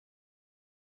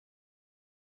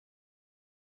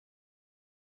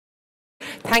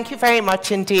Thank you very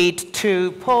much indeed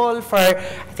to Paul for, I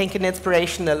think, an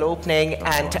inspirational opening,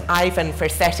 and to Ivan for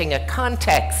setting a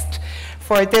context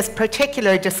for this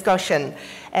particular discussion,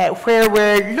 where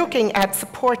we're looking at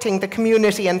supporting the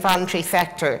community and voluntary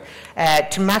sector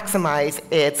to maximise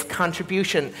its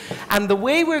contribution. And the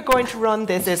way we're going to run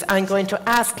this is I'm going to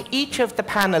ask each of the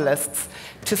panellists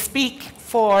to speak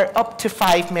for up to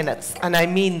 5 minutes, and I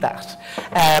mean that.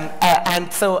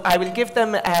 And so I will give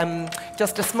them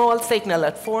just a small signal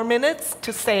at 4 minutes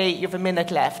to say you have a minute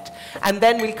left, and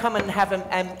then we'll come and have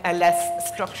a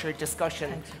less structured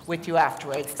discussion with you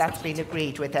afterwards. That's been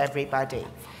agreed with everybody.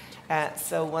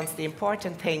 So once the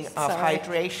important thing of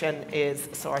hydration is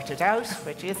sorted out,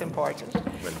 which is important,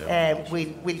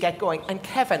 we'll get going. And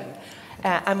Kevin,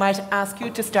 I might ask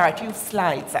you to start. You have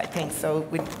slides, I think, so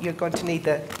you're going to need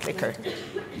the clicker.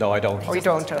 No, I don't. Oh, you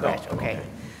don't? All right, okay.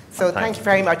 So thank you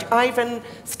very much. Ivan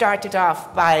started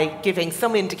off by giving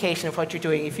some indication of what you're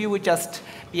doing. If you would just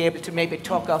be able to maybe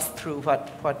talk us through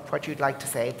what you'd like to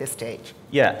say at this stage.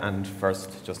 Yeah, and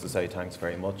first, just to say thanks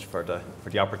very much for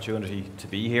the opportunity to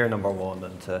be here, number one,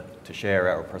 and to share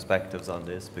our perspectives on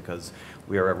this, because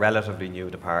we are a relatively new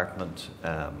department,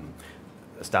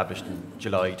 established in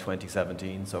July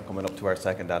 2017, so coming up to our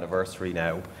second anniversary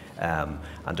now. And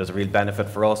there's a real benefit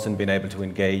for us in being able to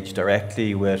engage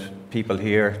directly with people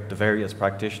here, the various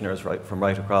practitioners from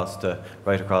right across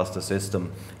the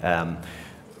system.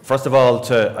 First of all,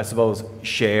 to, I suppose,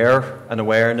 share an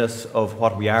awareness of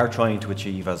what we are trying to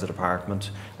achieve as a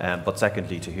department, but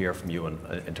secondly, to hear from you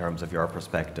in terms of your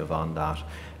perspective on that.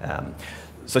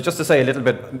 So just to say a little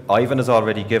bit, Ivan has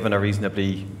already given a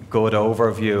reasonably good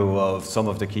overview of some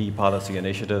of the key policy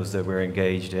initiatives that we're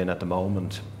engaged in at the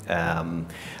moment. And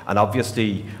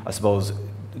obviously, I suppose,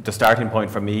 the starting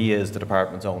point for me is the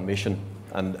department's own mission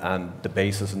and the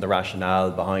basis and the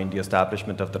rationale behind the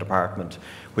establishment of the department,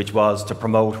 which was to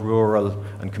promote rural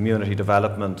and community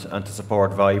development and to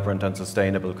support vibrant and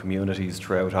sustainable communities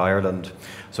throughout Ireland.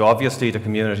 So obviously the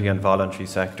community and voluntary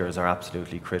sectors are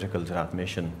absolutely critical to that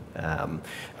mission.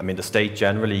 I mean, the state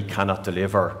generally cannot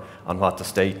deliver on what the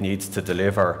state needs to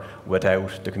deliver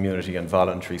without the community and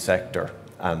voluntary sector,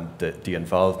 and the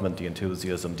involvement, the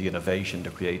enthusiasm, the innovation, the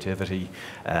creativity,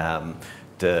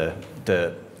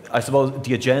 I suppose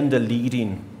the agenda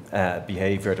leading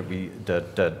behaviour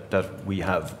that we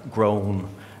have grown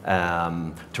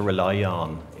to rely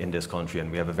on in this country, and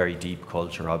we have a very deep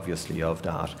culture, obviously, of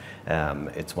that.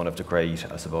 It's one of the great,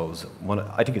 I suppose,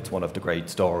 I think it's one of the great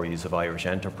stories of Irish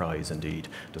enterprise, indeed,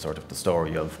 the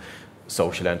story of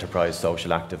social enterprise,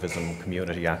 social activism,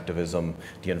 community activism,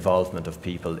 the involvement of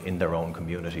people in their own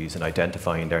communities, in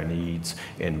identifying their needs,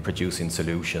 in producing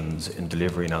solutions, in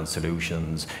delivering on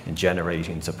solutions, in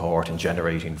generating support, in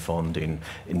generating funding,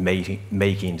 in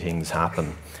making things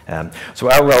happen. So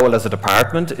our role as a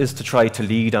department is to try to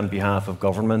lead on behalf of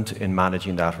government in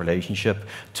managing that relationship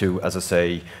to, as I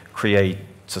say, create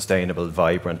sustainable,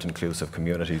 vibrant, inclusive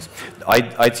communities.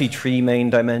 I'd see three main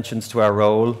dimensions to our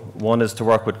role. One is to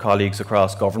work with colleagues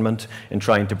across government in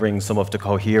trying to bring some of the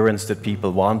coherence that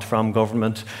people want from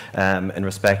government in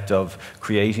respect of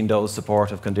creating those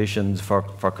supportive conditions for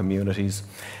communities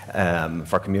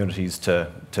to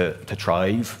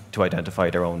thrive, to identify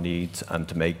their own needs and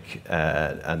to make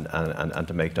and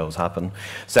to make those happen.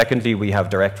 Secondly, we have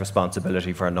direct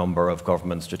responsibility for a number of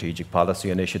government strategic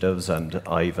policy initiatives, and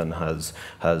Ivan has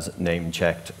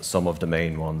name-checked some of the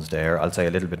main ones there. I'll say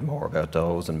a little bit more about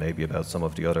those and maybe about some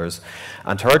of the others.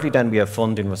 And thirdly, then we have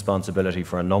funding responsibility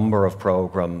for a number of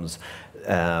programmes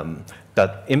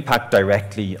that impact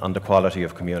directly on the quality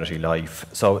of community life.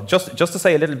 So just to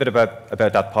say a little bit about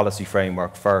that policy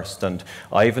framework first, and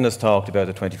Ivan has talked about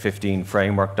the 2015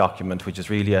 framework document, which is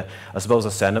really, I suppose,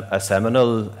 a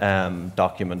seminal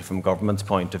document from government's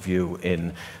point of view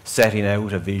in setting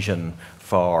out a vision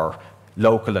for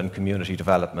local and community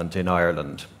development in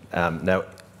Ireland. Now,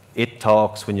 it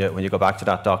talks, when you go back to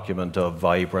that document, of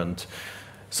vibrant,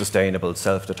 sustainable,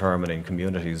 self-determining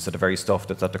communities, so the very stuff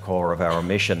that's at the core of our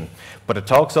mission. But it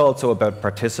talks also about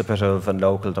participative and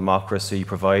local democracy,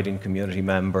 providing community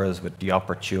members with the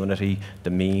opportunity, the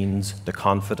means, the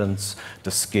confidence,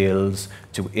 the skills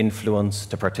to influence,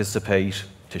 to participate,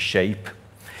 to shape.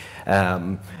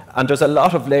 And there's a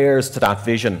lot of layers to that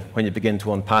vision when you begin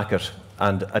to unpack it.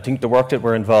 And I think the work that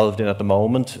we're involved in at the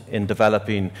moment in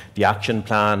developing the action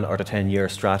plan or the 10-year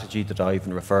strategy that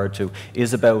Ivan referred to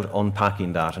is about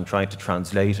unpacking that and trying to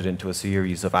translate it into a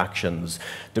series of actions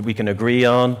that we can agree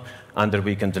on and that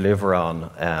we can deliver on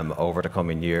over the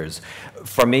coming years.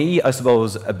 For me, I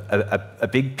suppose a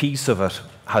big piece of it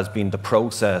has been the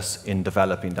process in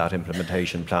developing that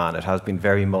implementation plan. It has been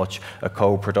very much a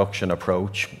co-production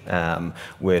approach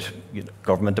with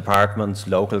government departments,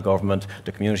 local government,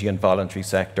 the community and voluntary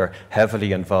sector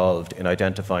heavily involved in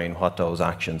identifying what those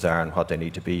actions are and what they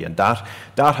need to be. And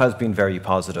that has been very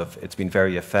positive. It's been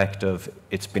very effective.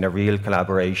 It's been a real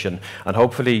collaboration. And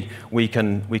hopefully we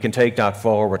can take that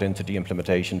forward into the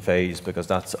implementation phase, because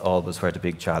that's always where the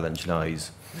big challenge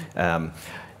lies.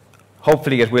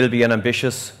 Hopefully it will be an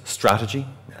ambitious strategy,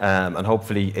 and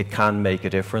hopefully it can make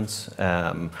a difference.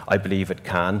 I believe it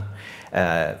can.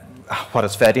 What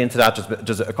has fed into that,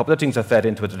 there's a couple of things that fed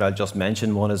into it that I'll just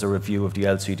mention. One is a review of the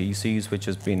LCDCs, which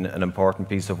has been an important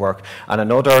piece of work. And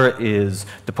another is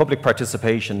the public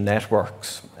participation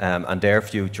networks and their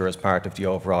future as part of the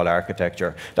overall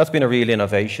architecture. That's been a real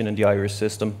innovation in the Irish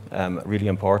system, really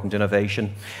important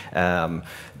innovation.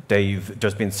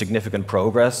 There's been significant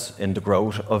progress in the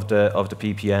growth of the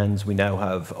PPNs. We now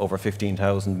have over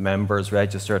 15,000 members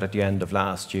registered at the end of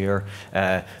last year.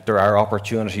 There are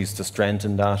opportunities to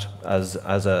strengthen that as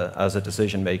a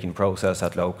decision-making process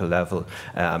at local level,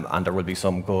 and there will be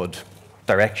some good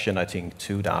direction, I think,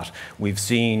 to that. We've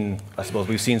seen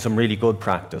some really good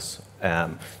practice,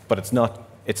 but it's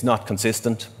not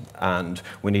consistent, and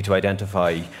we need to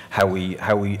identify how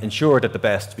we ensure that the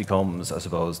best becomes, I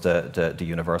suppose, the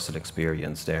universal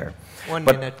experience there. One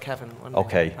minute, Kevin.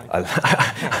 Okay,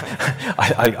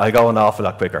 I'll go an awful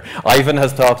lot quicker. Ivan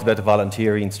has talked about the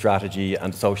volunteering strategy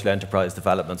and social enterprise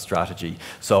development strategy.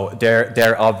 So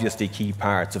they're obviously key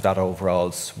parts of that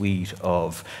overall suite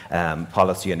of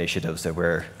policy initiatives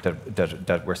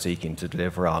that we're seeking to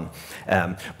deliver on.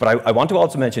 But I want to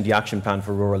also mention the action plan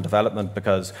for rural development,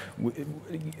 because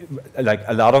like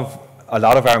a lot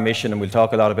of our mission, and we'll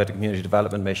talk a lot about the community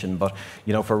development mission, but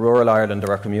for rural Ireland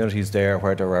there are communities there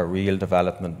where there are real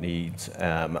development needs,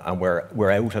 and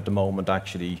we're out at the moment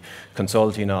actually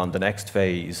consulting on the next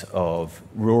phase of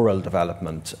rural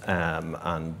development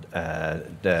and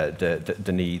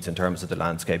the needs in terms of the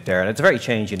landscape there. And it's a very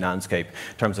changing landscape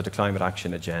in terms of the climate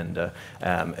action agenda,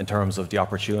 in terms of the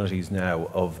opportunities now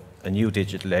of a new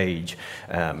digital age.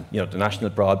 The National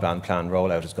Broadband Plan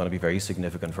rollout is going to be very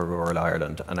significant for rural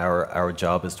Ireland, and our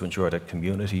job is to ensure that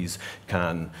communities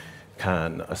can,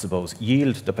 I suppose,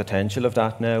 yield the potential of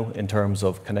that now in terms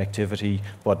of connectivity,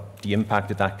 but the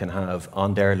impact that can have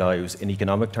on their lives in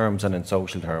economic terms and in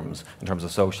social terms, in terms of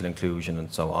social inclusion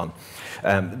and so on.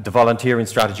 The volunteering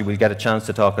strategy, we'll get a chance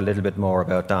to talk a little bit more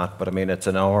about that, but I mean, it's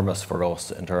enormous for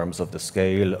us in terms of the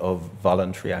scale of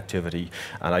voluntary activity,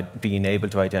 and being able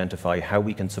to identify how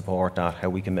we can support that, how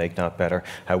we can make that better,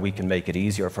 how we can make it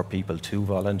easier for people to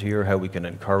volunteer, how we can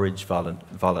encourage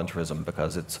volunteerism,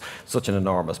 because it's such an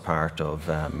enormous part of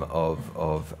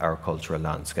our cultural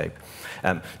landscape.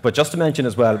 But just to mention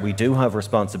as well, we do have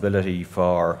responsibility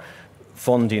for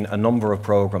funding a number of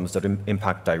programs that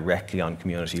impact directly on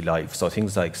community life. So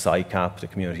things like SICAP, the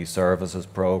Community Services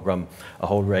Programme, a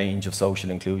whole range of social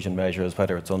inclusion measures,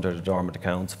 whether it's under the Dormant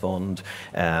Accounts Fund,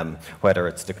 whether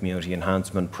it's the Community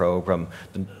Enhancement Programme,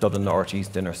 the Dublin North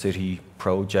East Inner City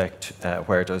Project,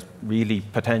 where there's really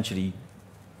potentially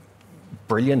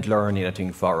brilliant learning, I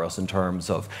think, for us in terms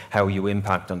of how you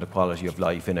impact on the quality of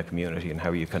life in a community and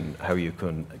how you can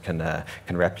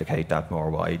replicate that more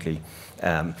widely.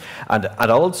 And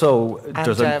also,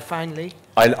 finally,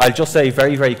 I'll just say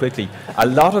very, very quickly, a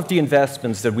lot of the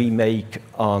investments that we make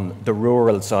on the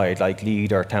rural side, like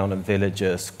Leader, Town and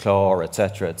Villages, Clore,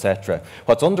 etc.,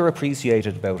 what's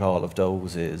underappreciated about all of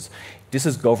those is this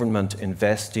is government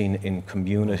investing in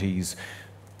communities,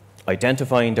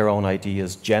 identifying their own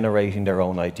ideas, generating their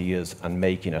own ideas and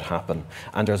making it happen.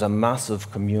 And there's a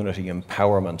massive community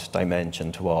empowerment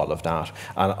dimension to all of that.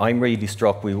 And I'm really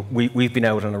struck, we've been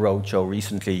out on a roadshow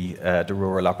recently, the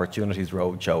Rural Opportunities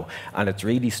Roadshow, and it's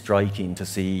really striking to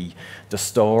see the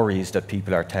stories that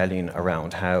people are telling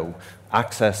around how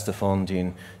access to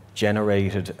funding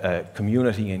generated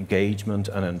community engagement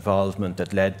and involvement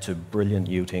that led to brilliant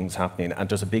new things happening. And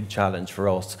there's a big challenge for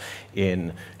us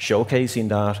in showcasing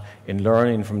that, in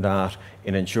learning from that,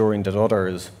 in ensuring that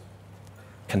others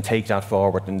can take that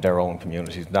forward in their own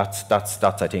communities. That's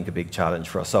I think, a big challenge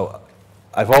for us. So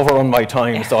I've overrun my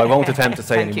time, so I won't attempt to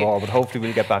say any more, but hopefully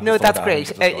we'll get back to No, that's great.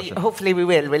 Hopefully we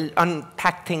will. We'll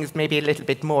unpack things maybe a little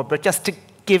bit more, but just to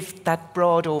give that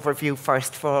broad overview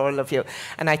first for all of you.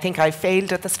 And I think I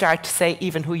failed at the start to say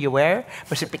even who you were,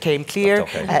 but it became clear.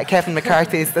 Okay. Kevin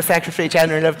McCarthy is the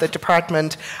Secretary-General of the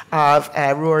Department of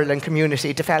Rural and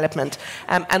Community Development.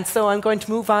 And so I'm going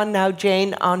to move on now,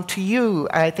 Jane, on to you,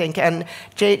 I think. And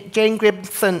Jane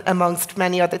Grimson, amongst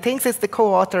many other things, is the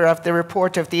co-author of the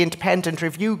report of the Independent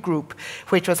Review Group,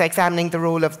 which was examining the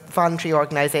role of voluntary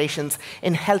organisations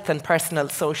in health and personal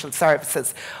social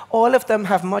services. All of them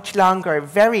have much longer,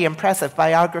 very impressive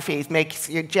biographies, makes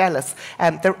you jealous.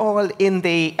 They're all in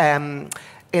the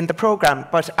programme,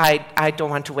 but I don't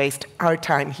want to waste our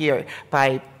time here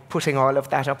by putting all of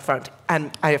that up front.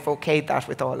 And I have okayed that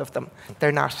with all of them.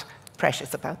 They're not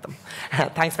precious about them.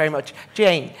 Thanks very much.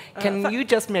 Jane, can you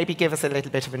just maybe give us a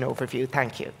little bit of an overview?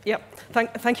 Thank you. Yep.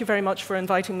 Thank you very much for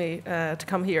inviting me to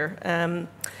come here.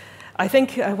 I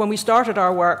think when we started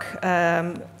our work,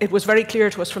 it was very clear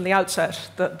to us from the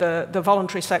outset that the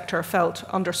voluntary sector felt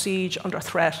under siege, under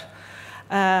threat.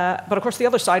 But of course, the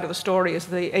other side of the story is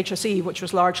the HSE, which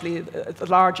was largely the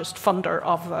largest funder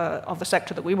of the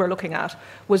sector that we were looking at,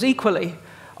 was equally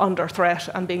under threat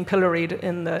and being pilloried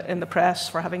in the press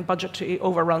for having budgetary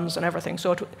overruns and everything.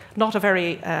 So it was not a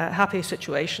very happy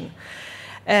situation.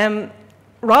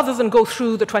 Rather than go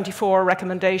through the 24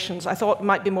 recommendations, I thought it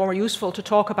might be more useful to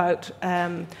talk about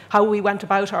how we went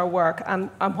about our work and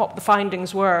what the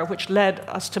findings were, which led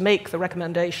us to make the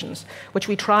recommendations, which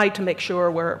we tried to make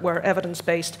sure were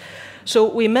evidence-based. So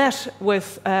we met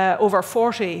with over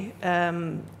 40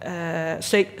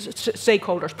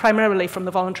 stakeholders, primarily from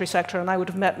the voluntary sector, and I would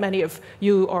have met many of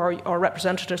you or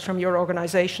representatives from your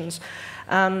organisations.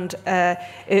 And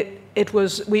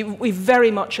we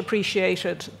very much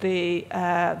appreciated the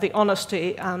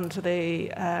honesty and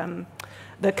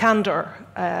the candour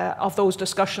of those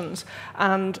discussions.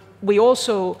 And we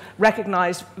also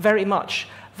recognise very much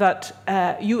that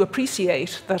you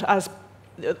appreciate that as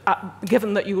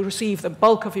given that you receive the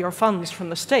bulk of your funds from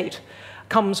the state,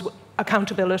 comes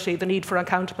accountability, the need for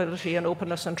accountability and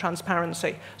openness and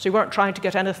transparency. So you weren't trying to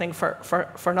get anything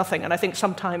for nothing. And I think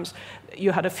sometimes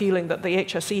you had a feeling that the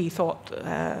HSE thought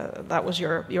that was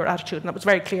your attitude, and it was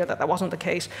very clear that that wasn't the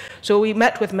case. So we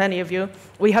met with many of you.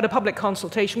 We had a public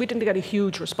consultation. We didn't get a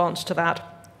huge response to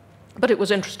that. But it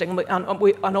was interesting,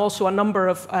 and also a number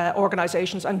of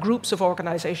organisations and groups of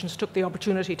organisations took the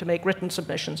opportunity to make written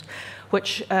submissions,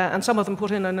 which, and some of them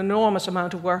put in an enormous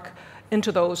amount of work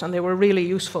into those, and they were really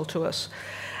useful to us.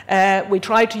 We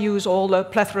tried to use all the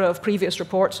plethora of previous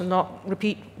reports and not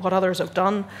repeat what others have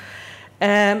done.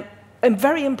 And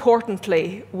very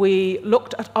importantly, we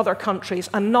looked at other countries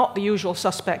and not the usual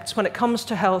suspects. When it comes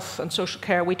to health and social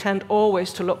care, we tend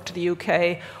always to look to the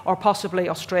UK or possibly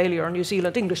Australia or New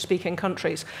Zealand, English-speaking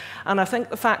countries. And I think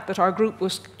the fact that our group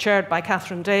was chaired by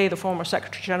Catherine Day, the former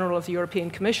Secretary-General of the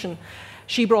European Commission,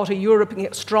 she brought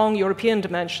a strong European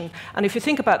dimension. And if you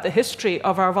think about the history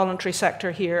of our voluntary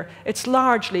sector here, it's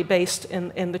largely based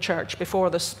in the church before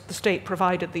the state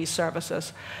provided these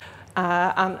services.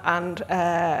 And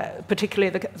particularly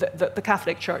the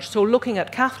Catholic Church. So looking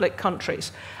at Catholic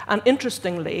countries, and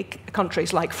interestingly,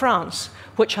 countries like France,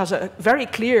 which has a very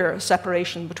clear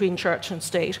separation between church and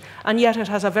state, and yet it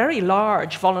has a very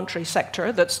large voluntary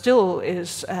sector that still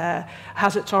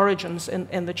has its origins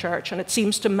in the church, and it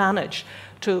seems to manage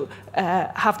to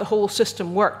have the whole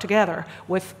system work together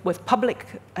with public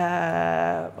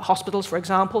hospitals, for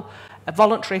example,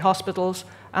 voluntary hospitals,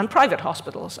 and private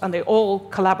hospitals, and they all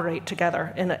collaborate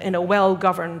together in a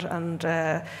well-governed and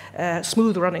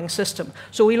smooth-running system.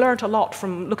 So we learned a lot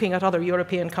from looking at other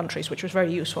European countries, which was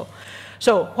very useful.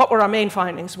 So what were our main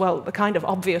findings? Well, the kind of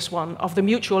obvious one of the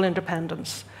mutual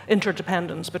interdependence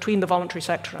between the voluntary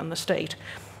sector and the state.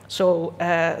 So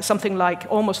something like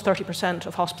almost 30%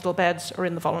 of hospital beds are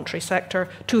in the voluntary sector.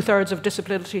 2/3 of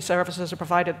disability services are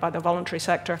provided by the voluntary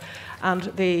sector. And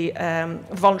the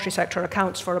voluntary sector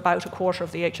accounts for about 1/4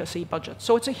 of the HSE budget.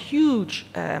 So it's a huge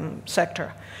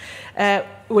sector. It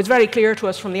was very clear to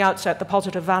us from the outset the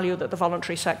positive value that the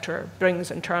voluntary sector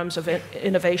brings in terms of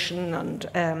innovation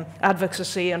and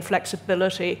advocacy and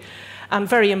flexibility, and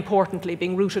very importantly,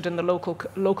 being rooted in the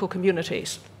local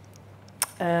communities.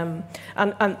 And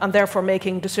therefore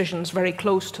making decisions very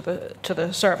close to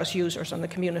the service users and the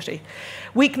community.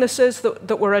 Weaknesses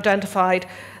that were identified,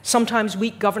 sometimes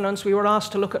weak governance. We were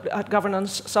asked to look at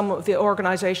governance. Some of the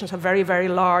organisations have very, very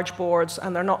large boards,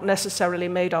 and they're not necessarily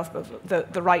made of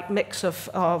the right mix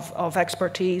of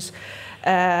expertise.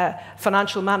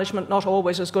 Financial management, not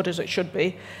always as good as it should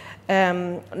be.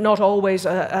 Not always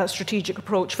a strategic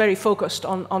approach, very focused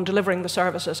on delivering the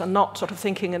services and not sort of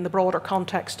thinking in the broader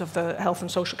context of the health and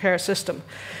social care system.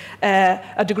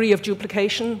 A degree of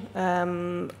duplication,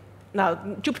 now,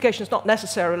 duplication is not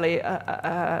necessarily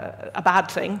a bad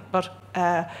thing, but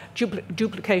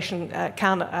duplication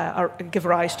can give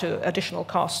rise to additional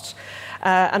costs.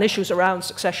 And issues around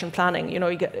succession planning. You know,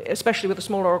 you get, especially with the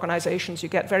smaller organisations, you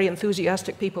get very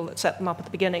enthusiastic people that set them up at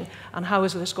the beginning, and how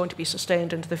is this going to be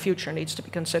sustained into the future needs to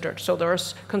be considered. So there are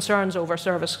concerns over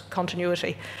service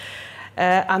continuity.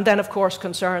 And then, of course,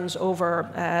 concerns over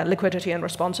liquidity and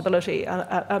responsibility.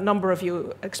 A number of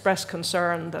you expressed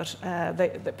concern that they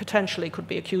potentially could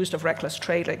be accused of reckless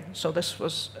trading. So this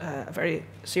was a very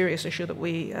serious issue that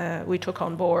we took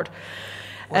on board.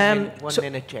 One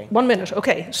minute, Jane. 1 minute,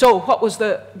 okay. So what was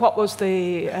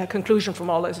the conclusion from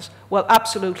all this? Well,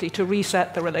 absolutely to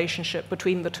reset the relationship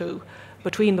between the two,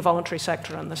 between the voluntary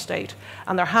sector and the state.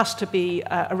 And there has to be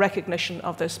a recognition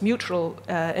of this mutual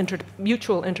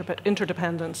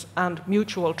interdependence and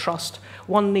mutual trust.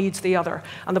 One needs the other.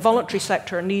 And the voluntary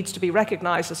sector needs to be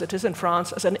recognised, as it is in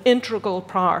France, as an integral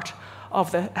part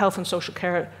of the health and social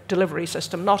care delivery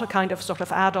system, not a kind of sort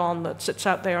of add-on that sits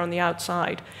out there on the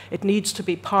outside. It needs to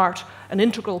be an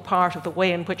integral part of the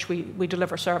way in which we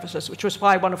deliver services, which was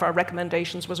why one of our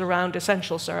recommendations was around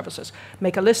essential services.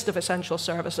 Make a list of essential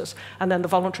services, and then the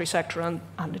voluntary sector and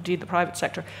indeed the private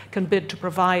sector can bid to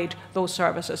provide those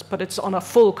services, but it's on a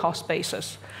full cost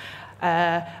basis.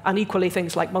 And equally,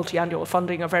 things like multi-annual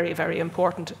funding are very, very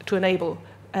important to enable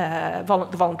the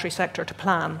voluntary sector to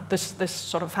plan. This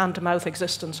sort of hand-to-mouth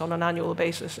existence on an annual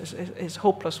basis is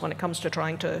hopeless when it comes to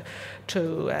trying to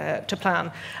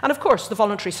plan. And of course, the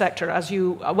voluntary sector, as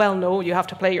you well know, you have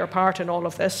to play your part in all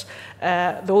of this.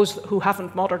 Those who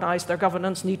haven't modernised their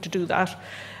governance need to do that.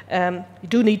 You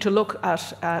do need to look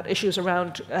at issues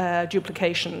around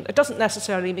duplication. It doesn't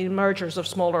necessarily mean mergers of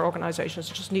smaller organisations.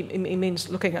 It just it means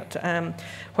looking at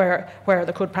where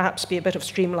there could perhaps be a bit of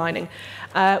streamlining.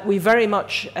 We very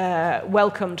much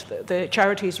welcomed the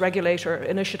Charities Regulator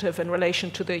initiative in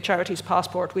relation to the Charities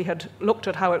Passport. We had looked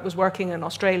at how it was working in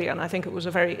Australia, and I think it was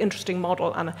a very interesting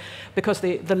model, and because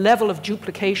the level of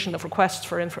duplication of requests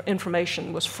for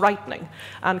information was frightening,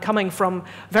 and coming from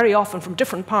very often from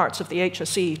different parts of the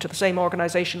HSE to the same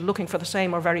organisation looking for the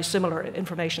same or very similar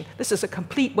information. This is a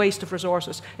complete waste of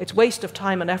resources. It's waste of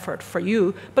time and effort for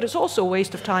you, but it's also a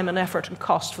waste of time and effort and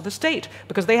cost for the state,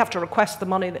 because they have to request the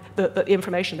money, the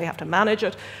information, they have to manage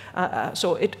it.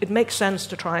 So it makes sense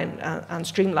to try and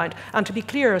streamline. And to be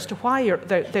clear as to why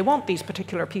they want these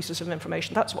particular pieces of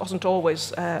information. That wasn't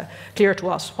always clear to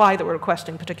us, why they were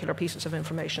requesting particular pieces of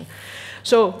information.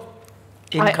 So,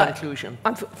 in conclusion,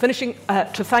 I'm finishing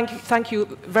to thank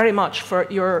you very much for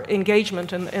your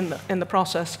engagement in the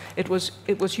process. It was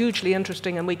hugely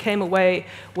interesting, and we came away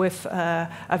with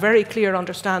a very clear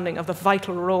understanding of the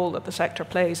vital role that the sector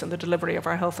plays in the delivery of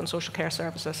our health and social care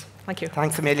services. Thank you.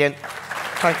 Thanks a million.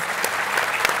 Thanks.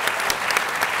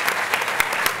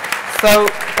 So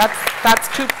that's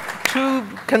two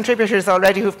contributors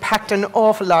already who've packed an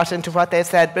awful lot into what they've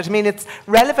said. But I mean, it's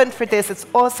relevant for this. It's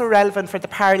also relevant for the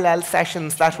parallel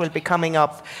sessions that will be coming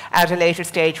up at a later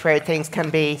stage, where things can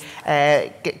be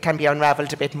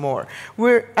unravelled a bit more.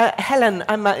 Helen,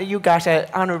 you got an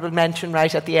honourable mention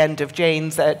right at the end of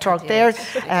Jane's talk there.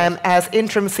 As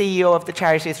interim CEO of the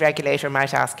Charities Regulator, I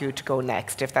might ask you to go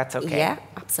next, if that's okay. Yeah,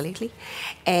 absolutely.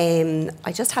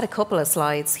 I just had a couple of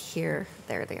slides here.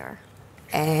 There they are.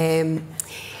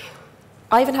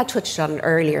 Ivan had touched on it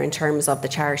earlier in terms of the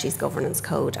Charities Governance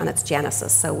Code and its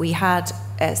genesis. So we had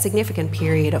a significant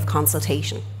period of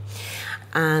consultation.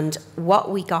 And what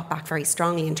we got back very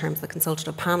strongly in terms of the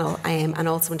consultative panel, and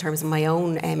also in terms of my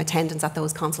own attendance at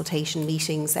those consultation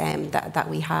meetings that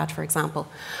we had, for example,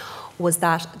 was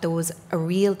that there was a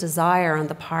real desire on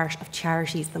the part of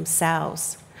charities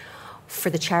themselves for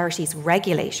the Charities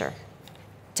Regulator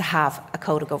to have a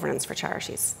code of governance for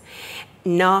charities.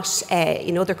 Not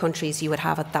in other countries you would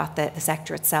have it that the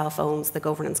sector itself owns the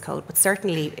governance code, but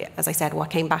certainly, as I said, what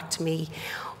came back to me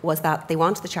was that they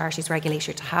wanted the Charities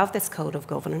Regulator to have this code of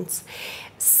governance,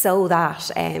 so that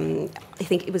I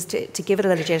think it was to give it a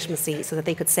legitimacy, so that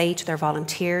they could say to their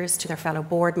volunteers, to their fellow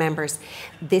board members,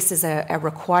 this is a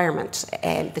requirement.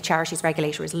 The Charities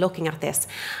Regulator is looking at this,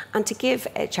 and to give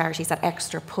charities that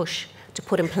extra push to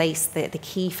put in place the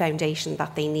key foundation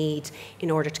that they need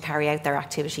in order to carry out their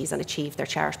activities and achieve their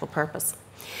charitable purpose.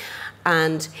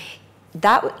 And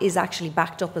that is actually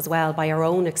backed up as well by our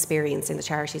own experience in the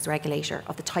Charities Regulator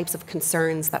of the types of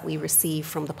concerns that we receive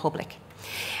from the public.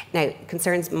 Now,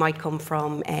 concerns might come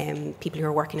from people who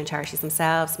are working in charities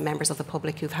themselves, members of the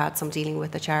public who've had some dealing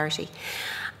with the charity.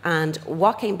 And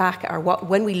what came back, or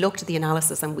when we looked at the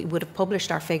analysis, and we would have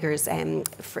published our figures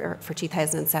for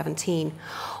 2017,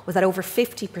 was that over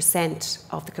 50%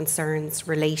 of the concerns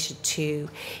related to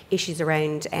issues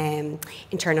around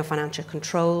internal financial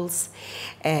controls,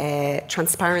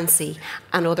 transparency,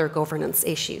 and other governance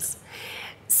issues.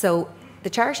 So the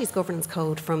Charities Governance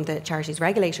Code, from the Charities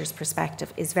Regulator's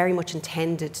perspective, is very much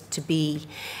intended to be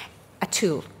a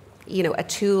tool, a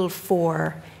tool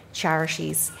for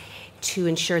charities to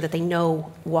ensure that they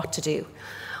know what to do.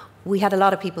 We had a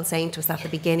lot of people saying to us at the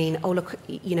beginning, oh, look,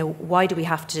 why do we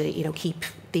have to, keep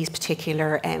these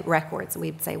particular records? And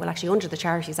we'd say, well, actually, under the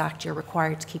Charities Act, you're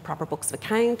required to keep proper books of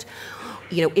account.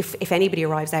 If anybody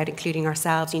arrives out, including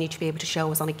ourselves, you need to be able to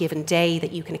show us on a given day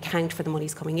that you can account for the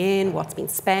monies coming in, what's been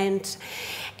spent.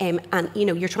 And,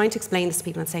 you're trying to explain this to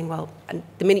people and saying, well, and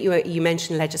the minute you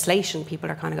mention legislation, people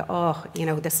are kind of go, oh,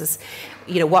 this is,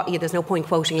 there's no point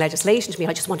quoting legislation to me.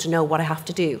 I just want to know what I have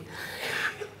to do.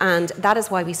 And that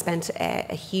is why we spent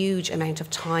a huge amount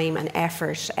of time and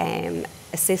effort,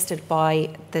 assisted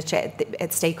by the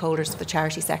stakeholders of the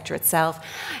charity sector itself,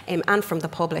 and from the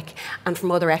public and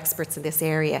from other experts in this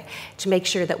area, to make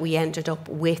sure that we ended up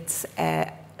with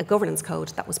a governance code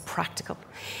that was practical,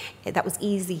 that was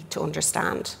easy to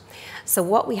understand. So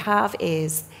what we have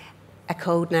is a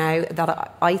code now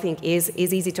that I think is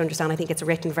easy to understand. I think it's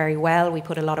written very well. We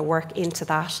put a lot of work into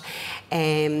that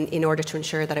in order to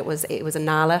ensure that it was a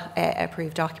NALA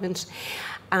approved document.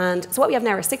 And so what we have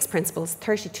now are 6 principles,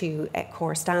 32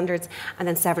 core standards, and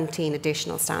then 17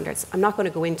 additional standards. I'm not going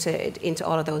to go into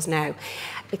all of those now,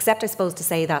 except I suppose to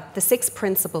say that the 6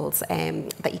 principles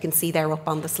that you can see there up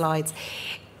on the slides,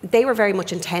 they were very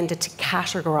much intended to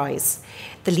categorise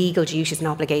the legal duties and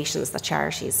obligations that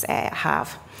charities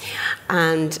have,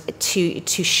 and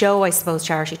to show, I suppose,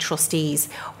 charity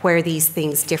trustees where these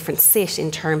things different sit in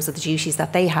terms of the duties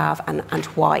that they have and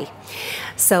why.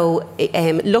 So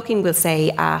looking, we'll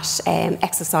say, at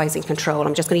exercising control.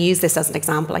 I'm just going to use this as an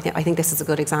example. I think this is a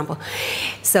good example.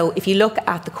 So if you look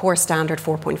at the core standard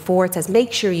 4.4, it says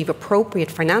make sure you've appropriate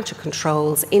financial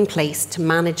controls in place to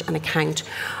manage and account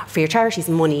for your charity's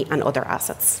money and other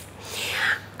assets.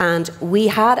 And we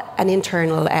had an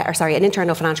internal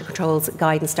financial controls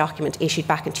guidance document issued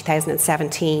back in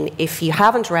 2017. If you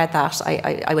haven't read that,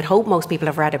 I would hope most people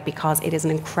have read it, because it is an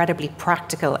incredibly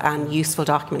practical and useful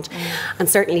document. And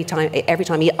certainly every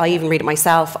time I even read it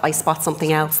myself, I spot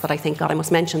something else that I think, God, I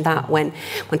must mention that when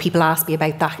people ask me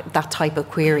about that type of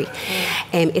query.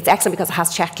 It's excellent because it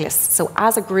has checklists. So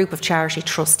as a group of charity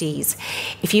trustees,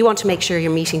 if you want to make sure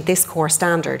you're meeting this core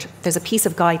standard, there's a piece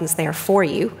of guidance there for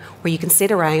you where you can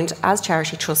sit around as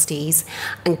charity trustees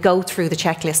and go through the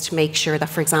checklist to make sure that,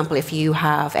 for example, if you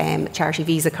have charity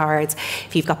Visa cards,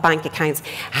 if you've got bank accounts,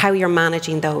 how you're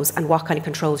managing those and what kind of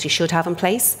controls you should have in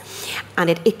place. And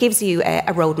it gives you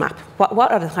a roadmap.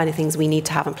 What are the kind of things we need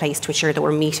to have in place to ensure that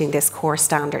we're meeting this core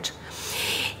standard?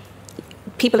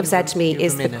 People have said to me,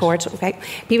 is the code, okay?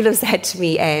 People have said to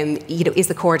me, is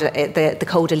the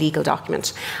code a legal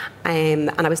document? And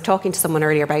I was talking to someone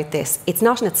earlier about this. It's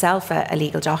not in itself a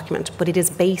legal document, but it is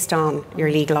based on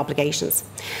your legal obligations.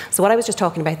 So what I was just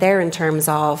talking about there in terms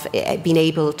of being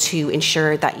able to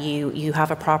ensure that you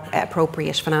have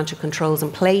appropriate financial controls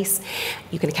in place,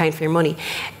 you can account for your money,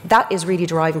 that is really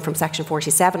deriving from Section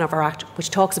 47 of our Act, which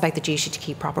talks about the duty to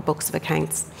keep proper books of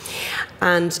accounts.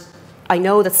 And I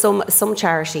know that some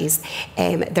charities,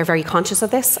 they're very conscious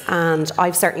of this, and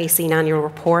I've certainly seen annual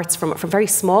reports from very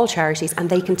small charities, and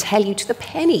they can tell you to the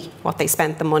penny what they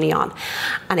spent the money on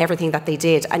and everything that they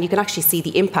did. And you can actually see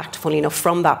the impact, funnily enough,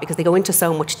 from that, because they go into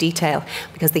so much detail,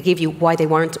 because they give you why they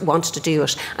wanted to do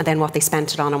it, and then what they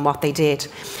spent it on and what they did.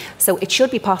 So it should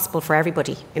be possible for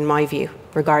everybody, in my view,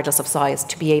 regardless of size,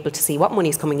 to be able to see what money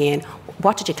is coming in,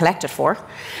 what did you collect it for,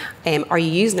 are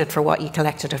you using it for what you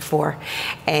collected it for,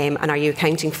 and are you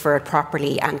accounting for it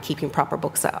properly and keeping proper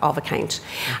books of account.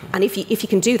 And if you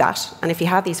can do that, and if you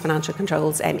have these financial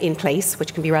controls in place,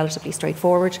 which can be relatively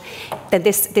straightforward, then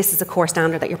this is a core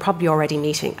standard that you're probably already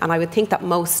meeting. And I would think that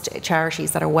most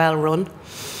charities that are well run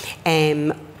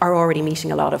are already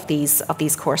meeting a lot of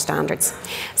these core standards.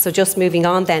 So just moving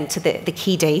on then to the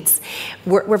key dates,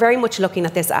 we're very much looking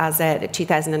at this as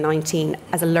 2019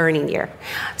 as a learning year.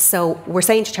 So we're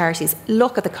saying to charities,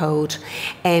 look at the code,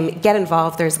 get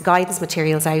involved. There's guidance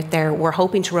materials out there. We're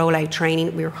hoping to roll out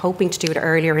training. We were hoping to do it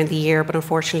earlier in the year, but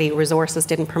unfortunately resources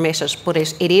didn't permit it. But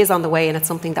it is on the way, and it's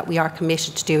something that we are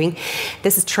committed to doing.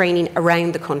 This is training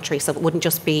around the country, so it wouldn't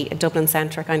just be a Dublin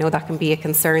centric. I know that can be a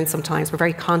concern sometimes. We're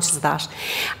very conscious of that.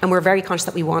 And we're very conscious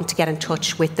that we want to get in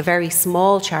touch with the very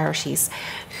small charities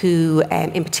who,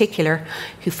 in particular,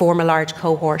 who form a large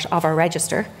cohort of our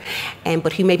register,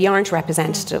 but who maybe aren't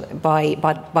represented by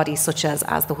bodies such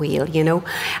as the Wheel, you know,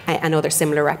 and other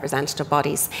similar representative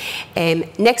bodies.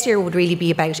 Next year would really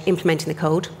be about implementing the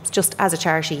code. Just as a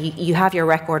charity, you have your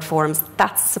record forms.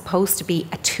 That's supposed to be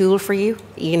a tool for you,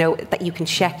 you know, that you can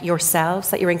check yourselves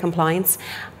that you're in compliance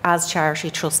as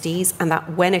charity trustees, and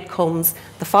that when it comes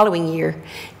the following year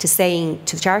to saying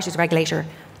to the Charities Regulator,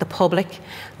 the public,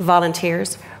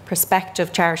 volunteers,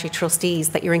 prospective charity trustees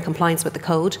that you're in compliance with the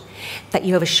code, that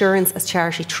you have assurance as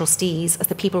charity trustees, as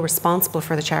the people responsible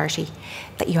for the charity,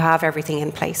 that you have everything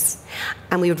in place.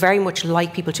 And we would very much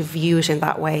like people to view it in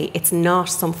that way. It's not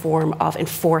some form of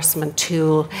enforcement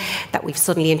tool that we've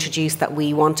suddenly introduced that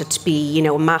we want it to be, you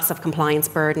know, a massive compliance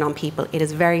burden on people. It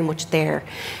is very much there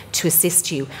to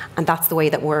assist you, and that's the way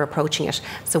that we're approaching it.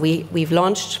 So we've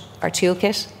launched our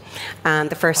toolkit, and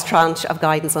the first tranche of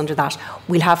guidance under that.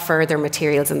 We'll have further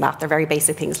materials in that. They're very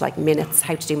basic things like minutes,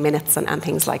 how to do minutes and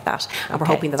things like that. And we're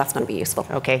hoping that that's going to be useful.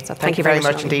 Okay, so thank you very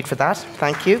much indeed for that.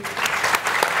 Thank you.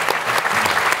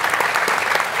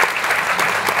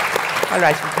 All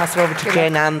right, we'll pass it over to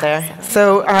Jane Ann there.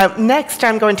 So next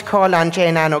I'm going to call on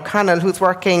Jane Ann O'Connell, who's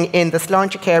working in the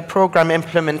Sláintecare Programme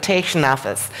Implementation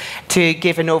Office, to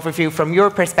give an overview from your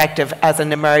perspective as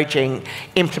an emerging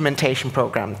implementation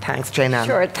programme. Thanks, Jane Ann.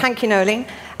 Sure, thank you, Noeline.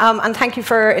 And thank you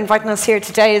for inviting us here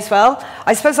today as well.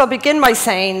 I suppose I'll begin by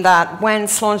saying that when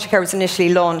Sláintecare was initially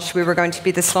launched, we were going to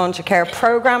be the Sláintecare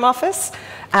Programme Office.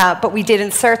 But we did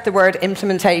insert the word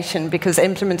implementation because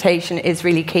implementation is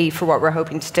really key for what we're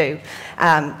hoping to do.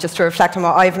 Just to reflect on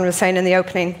what Ivan was saying in the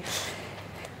opening.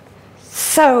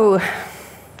 So,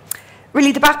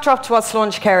 really the backdrop to what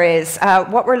Sláintecare is,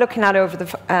 what we're looking at over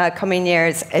the coming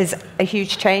years is a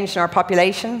huge change in our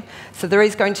population. So there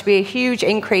is going to be a huge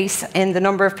increase in the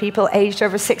number of people aged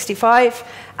over 65,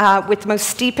 with the most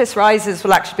steepest rises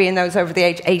will actually be in those over the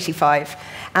age 85.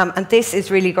 And this is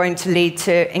really going to lead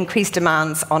to increased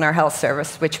demands on our health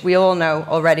service, which we all know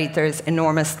already there's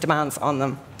enormous demands on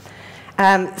them.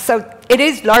 So it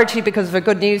is largely because of a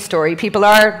good news story. People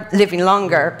are living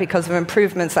longer because of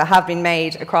improvements that have been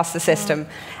made across the system.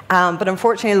 But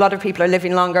unfortunately, a lot of people are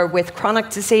living longer with chronic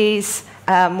disease,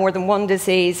 more than one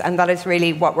disease, and that is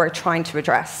really what we're trying to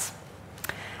address.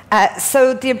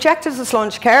 So the objectives of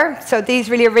Sláintecare, so these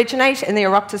really originate in the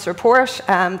Oireachtas report.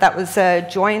 That was a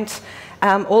joint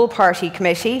all-party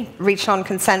committee, reached on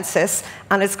consensus,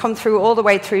 and it's come through all the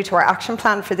way through to our action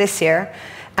plan for this year.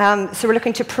 So we're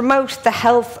looking to promote the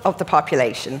health of the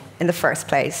population in the first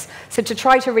place. So to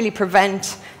try to really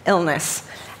prevent illness.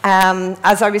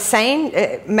 As I was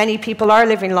saying, many people are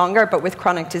living longer, but with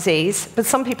chronic disease, but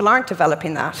some people aren't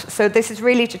developing that. So this is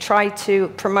really to try to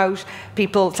promote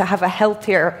people to have a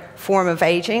healthier form of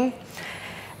aging.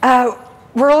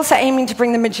 We're also aiming to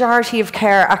bring the majority of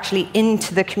care actually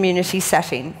into the community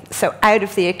setting, so out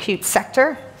of the acute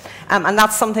sector. And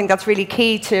that's something that's really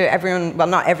key to everyone, well,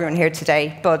 not everyone here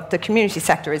today, but the community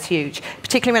sector is huge,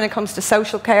 particularly when it comes to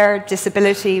social care,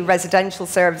 disability, residential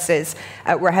services.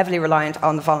 We're heavily reliant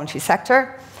on the voluntary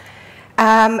sector.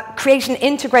 Create an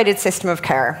integrated system of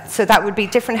care. So that would be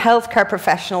different healthcare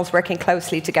professionals working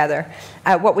closely together.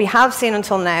 What we have seen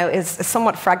until now is a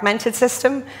somewhat fragmented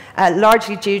system,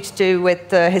 largely due to do with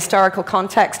the historical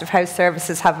context of how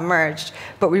services have emerged.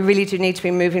 But we really do need to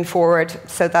be moving forward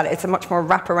so that it's a much more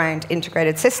wraparound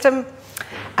integrated system.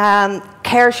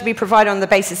 Care should be provided on the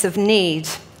basis of need,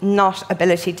 not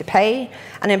ability to pay.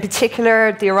 And in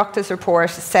particular, the Oireachtas report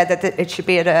said that it should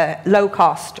be at a low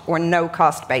cost or no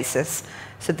cost basis.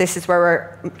 So this is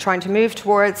where we're trying to move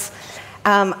towards,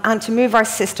 and to move our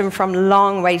system from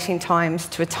long waiting times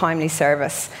to a timely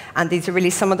service. And these are really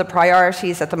some of the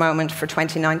priorities at the moment for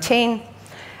 2019.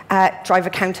 Drive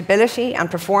accountability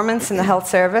and performance in the health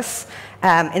service,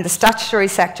 in the statutory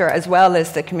sector as well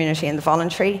as the community and the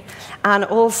voluntary, and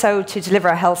also to deliver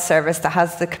a health service that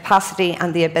has the capacity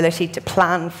and the ability to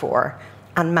plan for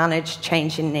and manage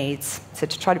changing needs, so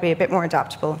to try to be a bit more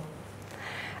adaptable.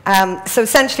 So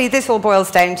essentially this all boils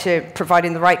down to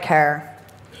providing the right care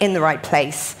in the right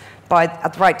place,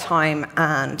 at the right time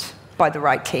and by the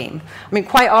right team. I mean,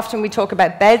 quite often we talk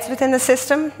about beds within the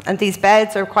system, and these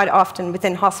beds are quite often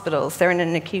within hospitals. They're in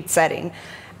an acute setting.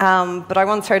 But I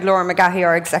once heard Laura McGahey,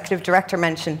 our executive director,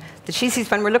 mention that she sees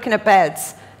when we're looking at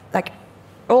beds, like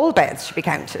all beds should be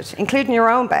counted, including your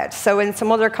own bed. So in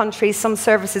some other countries, some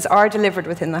services are delivered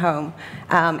within the home.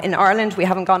 In Ireland, we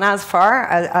haven't gone as far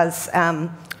as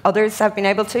others have been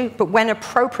able to, but when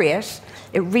appropriate,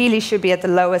 it really should be at the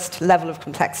lowest level of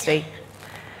complexity.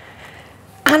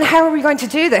 And how are we going to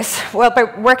do this? Well, by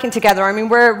working together. I mean,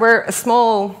 we're a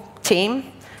small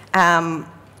team.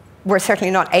 We're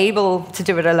certainly not able to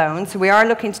do it alone, so we are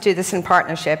looking to do this in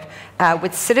partnership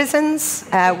with citizens,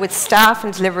 with staff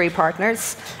and delivery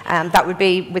partners. That would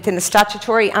be within the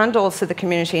statutory and also the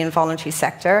community and voluntary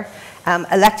sector.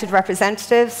 Elected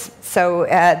representatives, so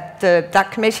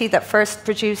that committee that first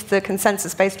produced the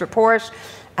consensus-based report,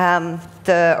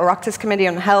 the Oireachtas Committee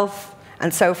on Health,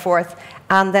 and so forth,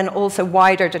 and then also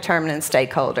wider determinant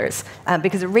stakeholders.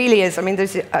 Because it really is, I mean,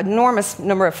 there's an enormous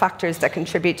number of factors that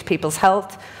contribute to people's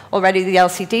health. Already the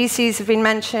LCDCs have been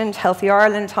mentioned, Healthy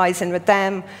Ireland ties in with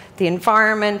them, the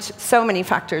environment, so many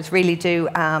factors really do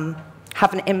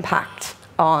have an impact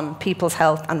on people's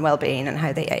health and well-being and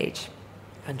how they age.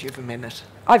 And you have a minute.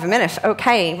 I have a minute,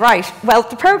 okay, right. Well,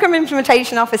 the Programme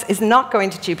Implementation Office is not going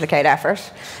to duplicate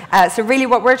effort. So really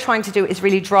what we're trying to do is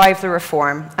really drive the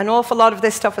reform. An awful lot of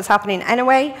this stuff is happening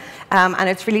anyway, and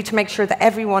it's really to make sure that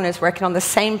everyone is working on the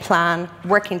same plan,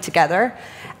 working together.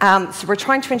 So we're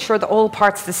trying to ensure that all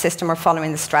parts of the system are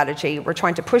following the strategy. We're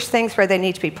trying to push things where they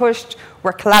need to be pushed,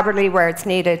 work collaboratively where it's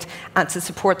needed, and to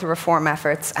support the reform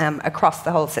efforts across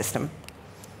the whole system.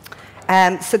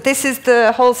 So this is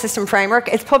the whole system framework.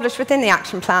 It's published within the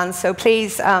action plan, so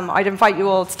please, I'd invite you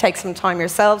all to take some time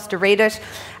yourselves to read it.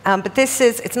 But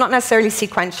it's not necessarily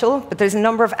sequential, but there's a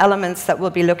number of elements that we'll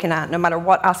be looking at no matter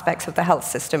what aspects of the health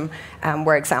system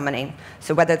we're examining.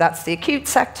 So whether that's the acute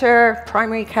sector,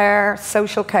 primary care,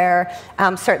 social care,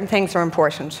 certain things are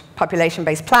important.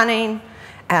 Population-based planning,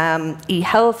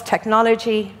 e-health,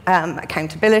 technology,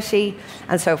 accountability,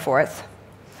 and so forth.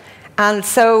 And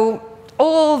so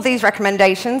all these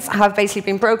recommendations have basically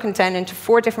been broken down into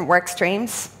 4 different work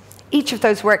streams. Each of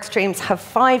those work streams have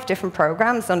 5 different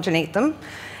programs underneath them,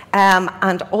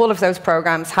 and all of those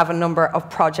programs have a number of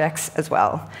projects as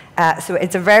well. So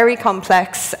it's a very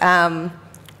complex,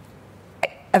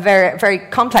 very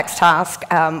complex task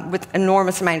with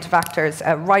enormous amount of actors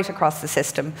right across the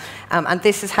system. And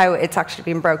this is how it's actually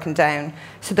been broken down.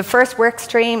 So the first work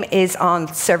stream is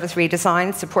on service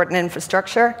redesign, support and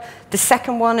infrastructure. The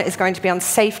second one is going to be on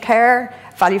safe care,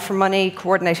 value for money,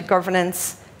 coordinated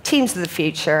governance, teams of the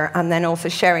future, and then also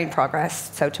sharing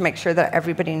progress. So to make sure that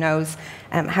everybody knows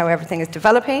how everything is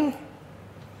developing.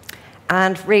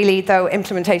 And really, though,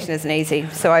 implementation isn't easy.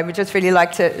 So I would just really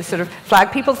like to sort of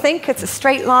flag. People think it's a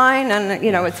straight line and,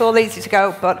 you know, it's all easy to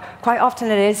go, but quite often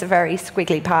it is a very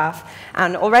squiggly path.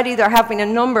 And already there have been a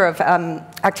number of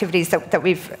activities that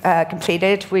we've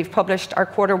completed. We've published our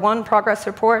Q1 progress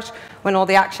report when all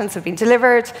the actions have been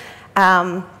delivered,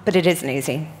 but it isn't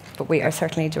easy. But we are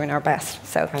certainly doing our best.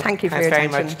 So thank you for your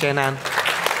attention. Thanks very much, Jane.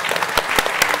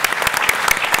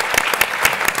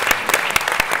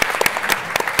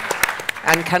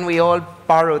 And can we all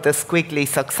borrow the squiggly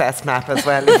success map as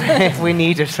well if we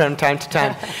need it from time to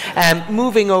time?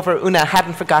 Moving over, Oonagh,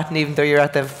 hadn't forgotten, even though you're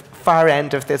at the far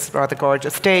end of this rather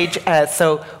gorgeous stage.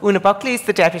 So Oonagh Buckley is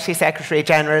the Deputy Secretary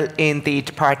General in the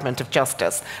Department of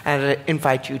Justice. And I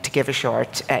invite you to give a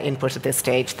short input at this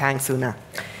stage. Thanks, Oonagh.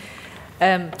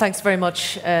 Thanks very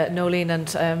much, Noeline,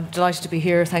 and I'm delighted to be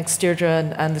here. Thanks,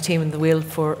 Deirdre and the team in the Wheel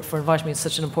for inviting me to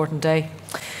such an important day.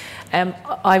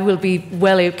 I will be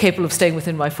well capable of staying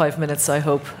within my 5 minutes, I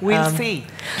hope. We'll see.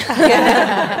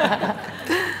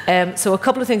 So a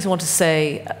couple of things I want to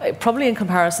say. Probably in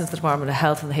comparison to the Department of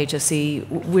Health and the HSE,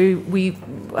 we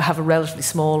have a relatively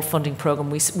small funding programme.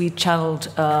 We channelled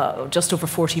just over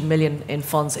 40 million in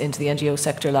funds into the NGO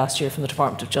sector last year from the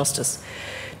Department of Justice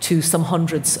to some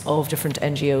hundreds of different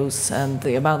NGOs, and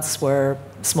the amounts were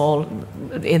small,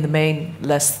 in the main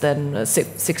less than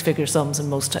six-figure sums in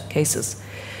most cases.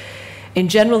 In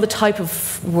general, the type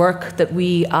of work that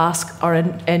we ask our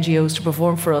NGOs to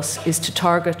perform for us is to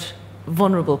target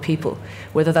vulnerable people,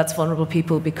 whether that's vulnerable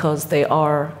people because they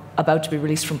are about to be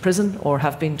released from prison or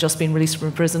have just been released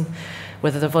from prison,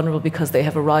 whether they're vulnerable because they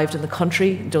have arrived in the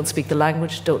country, don't speak the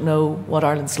language, don't know what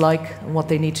Ireland's like and what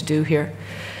they need to do here.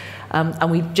 And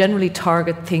we generally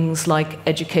target things like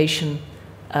education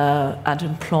and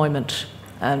employment.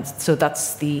 And so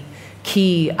that's the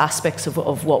key aspects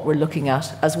of what we're looking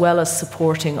at, as well as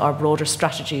supporting our broader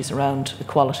strategies around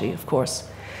equality, of course.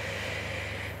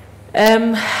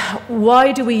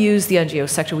 Why do we use the NGO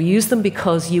sector? We use them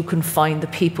because you can find the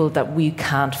people that we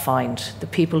can't find, the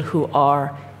people who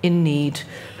are in need,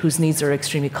 whose needs are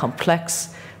extremely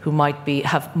complex, who might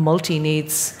have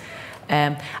multi-needs,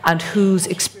 and whose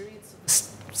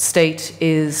experience state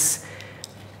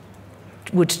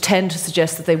would tend to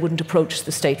suggest that they wouldn't approach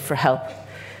the state for help.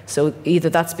 So either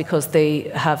that's because they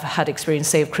have had experience,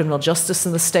 say, of criminal justice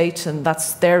in the state, and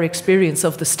that's their experience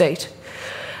of the state,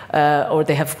 or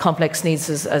they have complex needs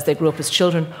as they grew up as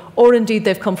children, or indeed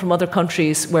they've come from other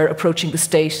countries where approaching the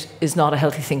state is not a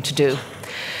healthy thing to do.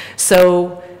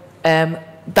 So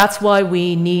that's why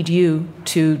we need you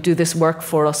to do this work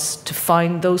for us, to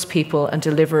find those people and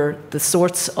deliver the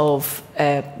sorts of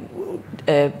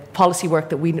policy work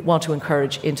that we want to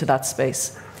encourage into that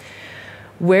space.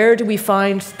 Where do we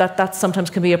find that that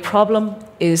sometimes can be a problem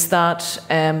is that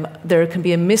there can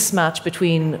be a mismatch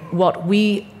between what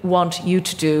we want you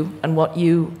to do and what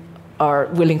you are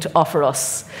willing to offer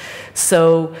us.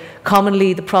 So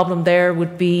commonly the problem there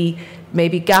would be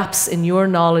maybe gaps in your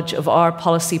knowledge of our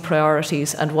policy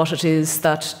priorities and what it is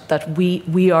that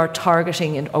we are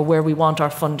targeting or where we want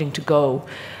our funding to go,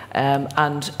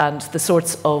 and the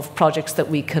sorts of projects that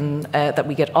we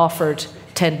get offered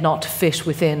tend not to fit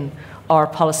within our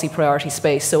policy priority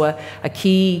space. So a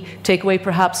key takeaway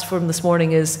perhaps from this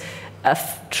morning is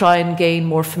try and gain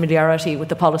more familiarity with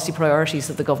the policy priorities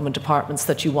of the government departments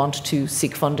that you want to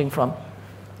seek funding from.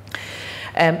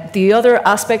 The other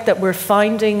aspect that we're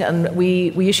finding, and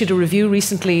we issued a review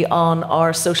recently on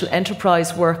our social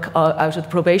enterprise work out of the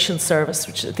probation service,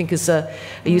 which I think is a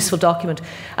useful document.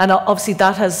 And obviously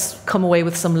that has come away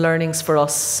with some learnings for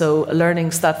us. So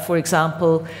learnings that, for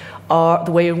example, are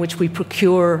the way in which we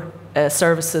procure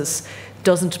services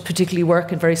doesn't particularly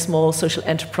work in very small social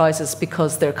enterprises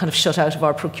because they're kind of shut out of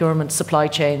our procurement supply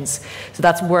chains. So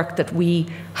that's work that we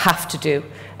have to do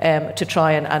to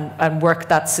try and work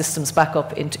that systems back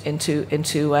up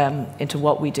into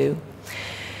what we do.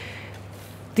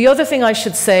 The other thing I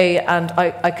should say, and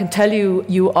I can tell you,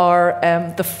 you are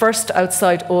the first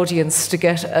outside audience to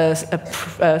get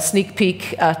a sneak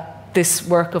peek at this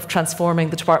work of transforming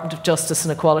the Department of Justice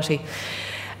and Equality.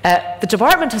 The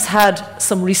department has had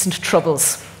some recent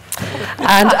troubles,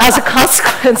 and as a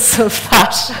consequence of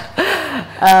that,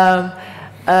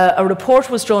 a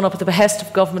report was drawn up at the behest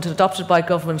of government and adopted by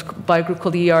government by a group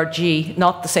called the ERG,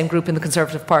 not the same group in the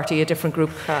Conservative Party, a different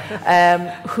group,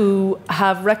 who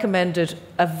have recommended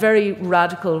a very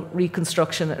radical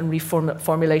reconstruction and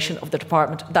reformulation of the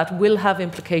department that will have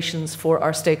implications for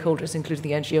our stakeholders, including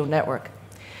the NGO network.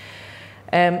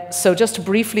 So just to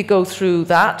briefly go through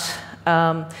that,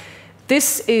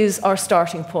 this is our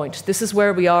starting point. This is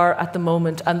where we are at the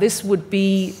moment, and this would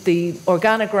be the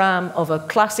organogram of a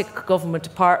classic government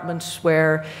department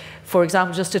where, for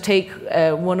example, just to take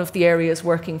one of the areas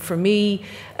working for me,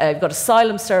 you've got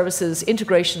asylum services,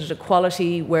 integration and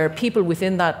equality, where people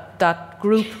within that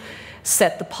group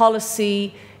set the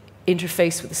policy,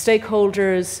 interface with the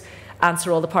stakeholders,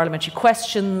 answer all the parliamentary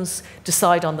questions,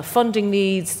 decide on the funding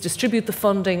needs, distribute the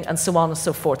funding, and so on and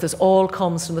so forth. This all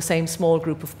comes from the same small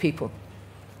group of people.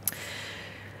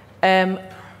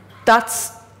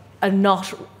 That's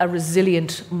not a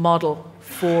resilient model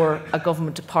for a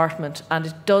government department, and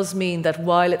it does mean that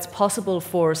while it's possible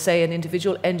for, say, an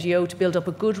individual NGO to build up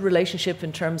a good relationship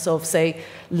in terms of, say,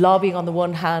 lobbying on the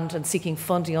one hand and seeking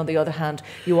funding on the other hand,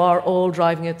 you are all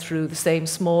driving it through the same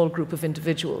small group of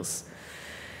individuals.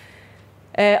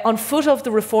 On foot of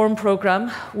the reform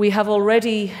programme, we have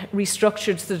already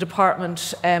restructured the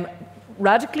department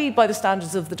radically by the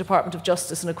standards of the Department of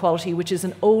Justice and Equality, which is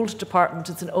an old department.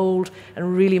 It's an old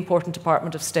and really important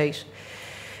Department of State.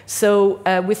 So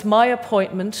with my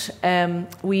appointment,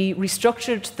 we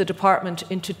restructured the department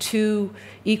into two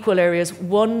equal areas,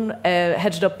 one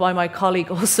headed up by my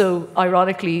colleague, also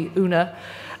ironically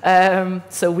Oonagh.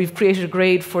 So we've created a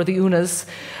grade for the Oonaghs.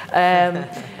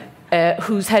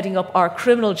 Who's heading up our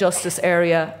criminal justice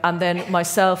area, and then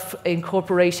myself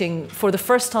incorporating, for the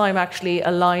first time actually,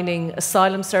 aligning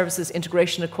asylum services,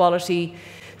 integration, equality,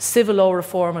 civil law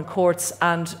reform and courts,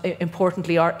 and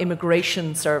importantly our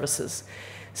immigration services.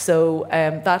 So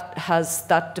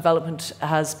that development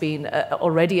has been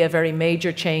already a very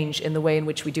major change in the way in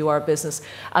which we do our business,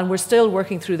 and we're still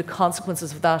working through the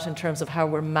consequences of that in terms of how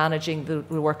we're managing the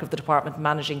work of the department,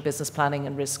 managing business planning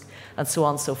and risk, and so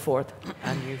on and so forth.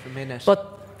 And you've a minute.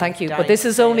 But thank you. But this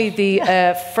is only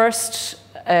the first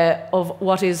of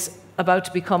what is about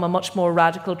to become a much more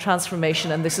radical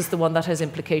transformation, and this is the one that has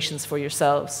implications for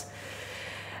yourselves.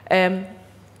 By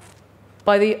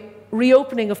the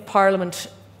reopening of Parliament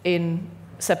in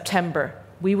September,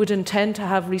 we would intend to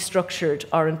have restructured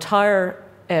our entire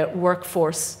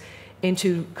workforce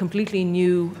into completely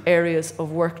new areas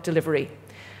of work delivery.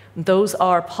 Those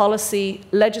are policy,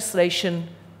 legislation,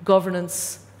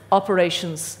 governance,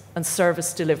 operations, and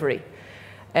service delivery,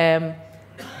 and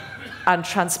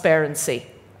transparency.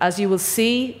 As you will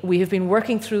see, we have been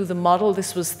working through the model.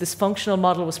 This functional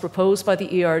model was proposed by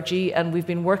the ERG, and we've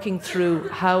been working through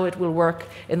how it will work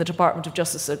in the Department of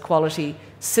Justice and Equality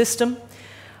system.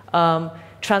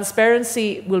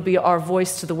 Transparency will be our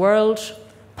voice to the world.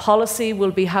 Policy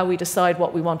will be how we decide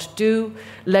what we want to do.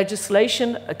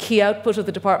 Legislation, a key output of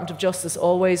the Department of Justice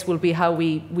always, will be how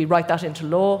we write that into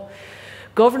law.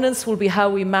 Governance will be how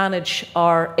we manage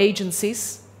our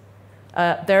agencies,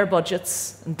 their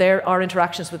budgets, and our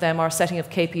interactions with them, our setting of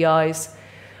KPIs.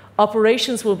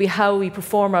 Operations will be how we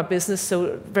perform our business,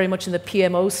 so very much in the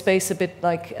PMO space, a bit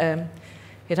like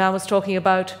Hitan was talking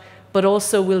about, but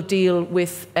also will deal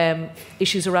with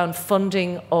issues around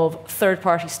funding of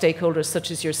third-party stakeholders such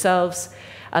as yourselves.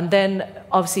 And then,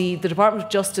 obviously, the Department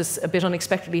of Justice, a bit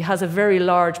unexpectedly, has a very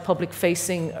large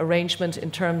public-facing arrangement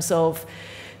in terms of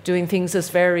doing things as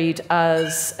varied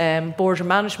as border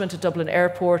management at Dublin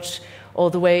Airport, all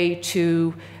the way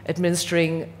to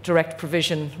administering direct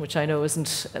provision, which I know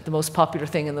isn't the most popular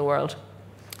thing in the world.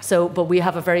 So, but we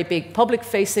have a very big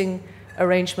public-facing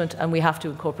arrangement, and we have to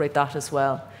incorporate that as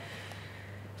well.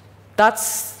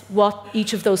 That's what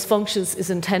each of those functions is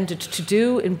intended to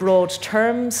do in broad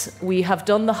terms. We have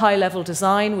done the high-level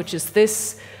design, which is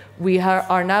this. We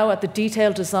are now at the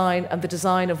detailed design and the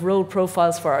design of role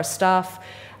profiles for our staff.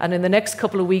 And in the next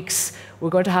couple of weeks, we're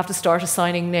going to have to start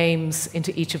assigning names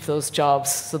into each of those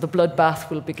jobs. So the bloodbath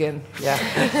will begin.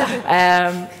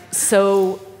 Yeah.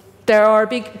 So there are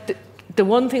the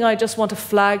one thing I just want to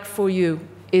flag for you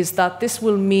is that this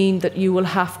will mean that you will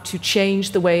have to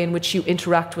change the way in which you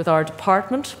interact with our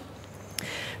department.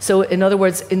 So in other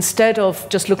words, instead of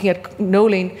just looking at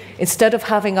Noeline, instead of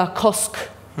having a CUSC,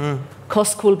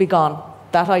 CUSC will be gone.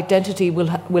 That identity will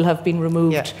have been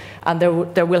removed, yeah. And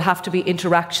there will have to be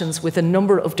interactions with a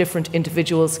number of different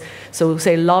individuals. So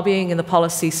say lobbying in the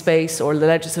policy space or the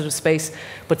legislative space,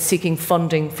 but seeking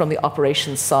funding from the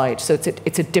operations side. So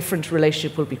it's a different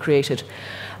relationship will be created.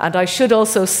 And I should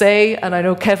also say, and I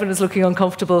know Kevin is looking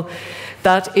uncomfortable,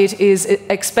 that it is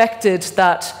expected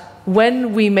that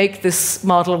when we make this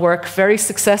model work very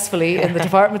successfully in the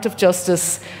Department of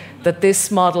Justice, that this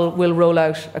model will roll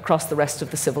out across the rest of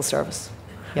the civil service.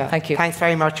 Yeah. Thank you. Thanks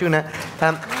very much, Oonagh.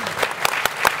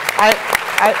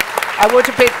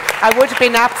 I would have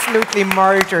been absolutely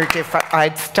murdered if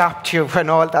I'd stopped you when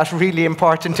all that really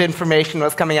important information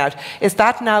was coming out. Is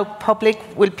that now public?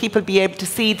 Will people be able to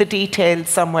see the details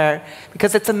somewhere?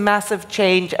 Because it's a massive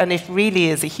change and it really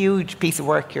is a huge piece of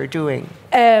work you're doing.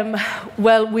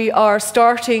 Well, we are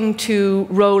starting to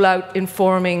roll out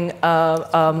informing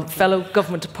fellow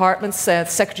government departments.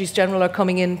 Secretaries General are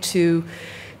coming in to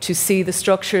see the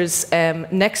structures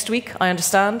next week, I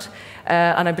understand.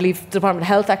 And I believe the Department of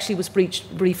Health actually was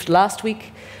briefed last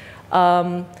week.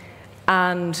 And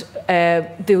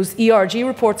those ERG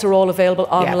reports are all available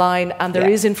online, yeah. And there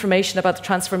is information about the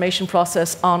transformation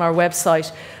process on our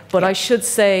website. But I should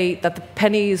say that the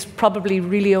penny is probably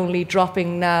really only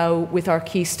dropping now with our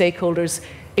key stakeholders,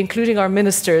 including our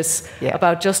ministers,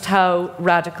 about just how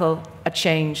radical a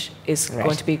change is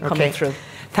going to be coming through.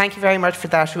 Thank you very much for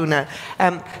that, Oonagh.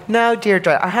 Now,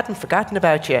 Deirdre, I hadn't forgotten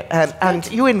about you,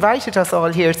 and you invited us all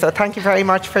here, so thank you very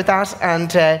much for that.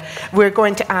 And we're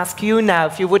going to ask you now,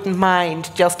 if you wouldn't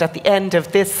mind, just at the end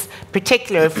of this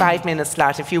particular 5-minute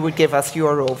slot, if you would give us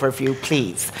your overview,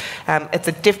 please.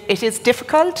 It is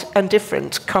difficult and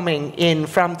different coming in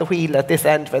from the wheel at this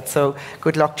end of it, so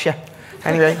good luck to you.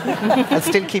 Anyway, I'll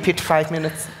still keep you to 5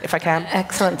 minutes, if I can.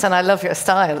 Excellent, and I love your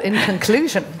style. In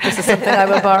conclusion, this is something I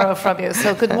will borrow from you.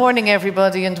 So good morning,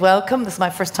 everybody, and welcome. This is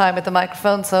my first time at the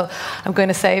microphone, so I'm going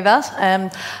to say that.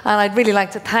 And I'd really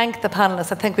like to thank the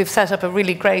panellists. I think we've set up a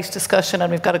really great discussion, and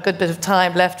we've got a good bit of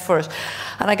time left for it.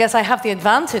 And I guess I have the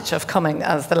advantage of coming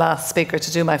as the last speaker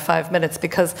to do my 5 minutes,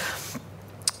 because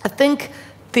I think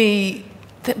the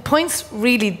points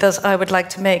really that I would like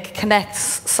to make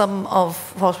connects some of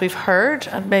what we've heard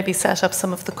and maybe set up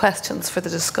some of the questions for the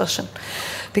discussion.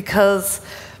 Because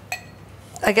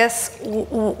I guess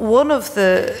one of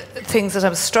the things that I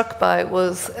was struck by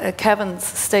was Kevin's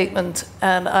statement,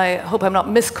 and I hope I'm not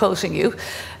misquoting you,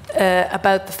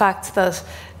 about the fact that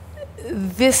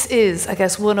this is, I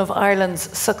guess, one of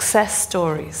Ireland's success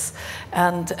stories.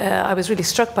 And I was really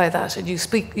struck by that. And you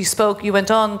went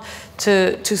on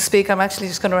to speak, I'm actually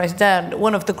just going to write it down,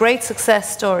 one of the great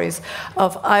success stories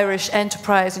of Irish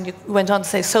enterprise, and you went on to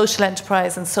say social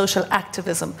enterprise and social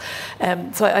activism.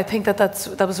 So I think that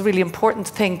was a really important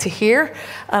thing to hear,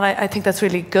 and I think that's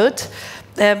really good.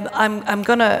 I'm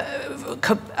going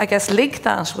to, I guess, link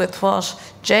that with what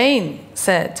Jane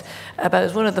said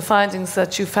about one of the findings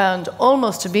that you found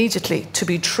almost immediately to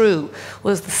be true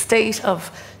was the state of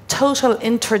total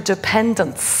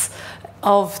interdependence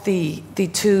of the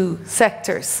two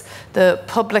sectors, the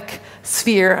public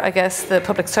sphere, I guess, the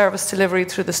public service delivery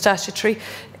through the statutory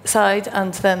side,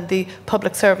 and then the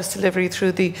public service delivery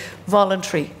through the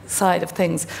voluntary side of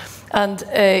things. And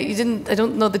you didn't, I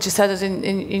don't know that you said it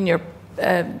in your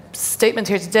statement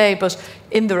here today, but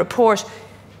in the report,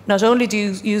 not only do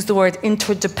you use the word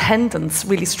interdependence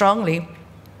really strongly,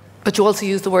 but you also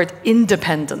use the word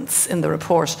independence in the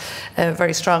report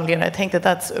very strongly. And I think that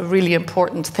that's a really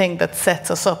important thing that sets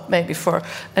us up maybe for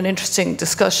an interesting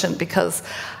discussion, because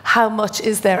how much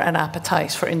is there an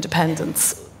appetite for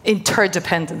independence?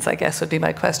 Interdependence, I guess, would be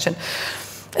my question.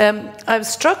 I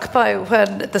was struck by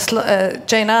when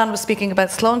Jane Ann was speaking about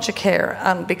Sláintecare,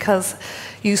 and because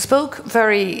you spoke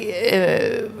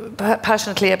very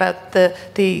passionately about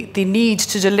the need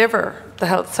to deliver the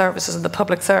health services and the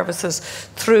public services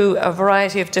through a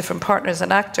variety of different partners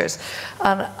and actors.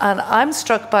 And I'm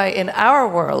struck by, in our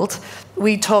world,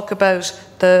 we talk about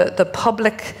the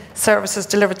public services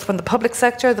delivered from the public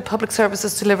sector, the public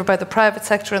services delivered by the private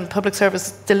sector, and the public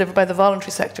services delivered by the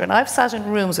voluntary sector. And I've sat in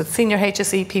rooms with senior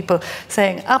HSE people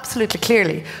saying absolutely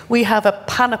clearly, we have a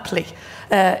panoply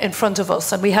in front of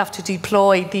us, and we have to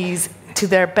deploy these to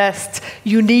their best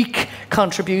unique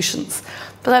contributions.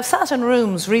 But I've sat in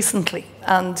rooms recently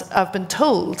and I've been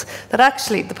told that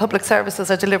actually the public services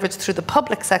are delivered through the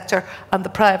public sector and the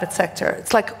private sector.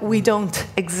 It's like we don't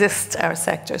exist, our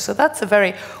sector. So that's a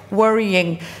very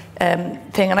worrying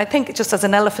thing. And I think, just as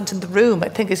an elephant in the room, I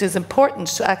think it is important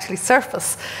to actually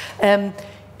surface.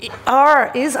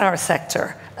 Is our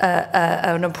sector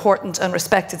an important and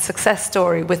respected success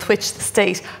story with which the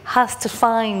state has to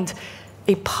find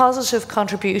a positive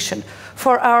contribution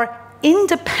for our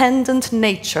independent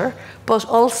nature, but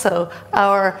also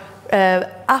our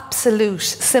absolute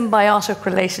symbiotic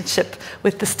relationship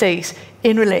with the state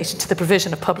in relation to the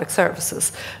provision of public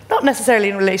services. Not necessarily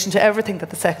in relation to everything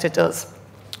that the sector does,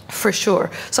 for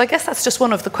sure. So I guess that's just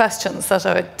one of the questions that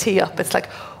I would tee up. It's like,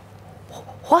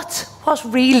 what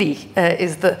really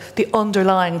is the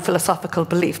underlying philosophical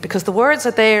belief? Because the words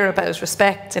are there about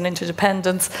respect and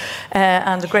interdependence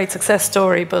and a great success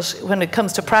story, but when it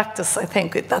comes to practice, I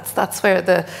think that's where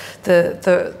the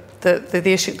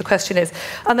issue, the question is.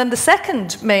 And then the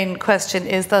second main question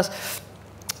is that,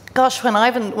 gosh, when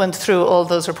Ivan went through all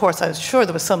those reports, I was sure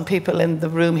there were some people in the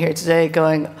room here today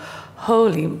going,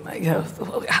 holy,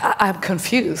 I'm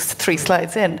confused 3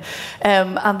 slides in.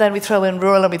 And then we throw in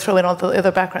rural and we throw in all the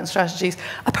other background strategies.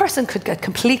 A person could get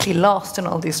completely lost in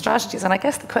all these strategies. And I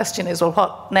guess the question is, well,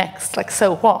 what next? Like,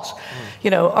 so what?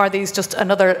 Are these just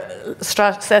another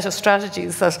set of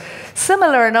strategies that,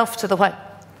 similar enough to the white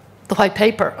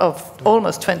paper of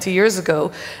almost 20 years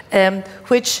ago,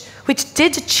 which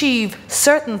did achieve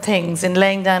certain things in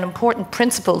laying down important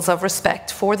principles of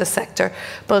respect for the sector,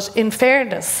 but in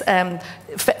fairness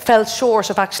fell short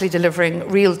of actually delivering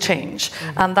real change.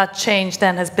 And that change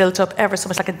then has built up ever so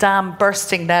much, like a dam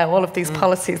bursting now, all of these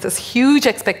policies, this huge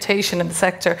expectation in the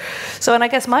sector. So, and I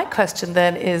guess my question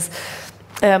then is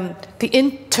the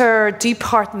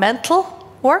interdepartmental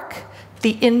work,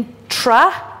 the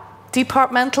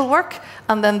intra-departmental work,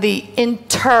 and then the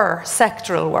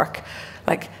inter-sectoral work.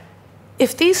 Like,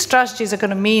 if these strategies are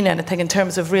going to mean anything in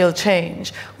terms of real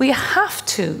change, we have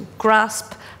to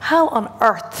grasp how on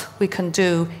earth we can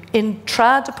do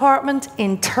intra-department,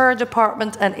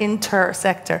 inter-department, and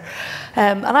inter-sector.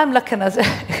 And I'm looking at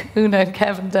Oonagh and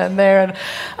Kevin down there,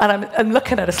 and I'm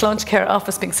looking at a Sláintecare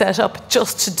office being set up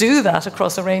just to do that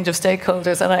across a range of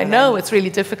stakeholders, and I know it's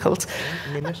really difficult.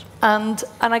 And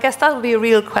I guess that will be a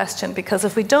real question, because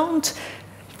if we don't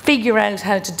figure out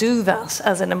how to do that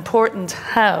as an important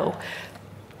how,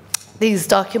 these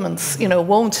documents,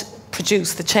 won't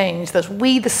produce the change that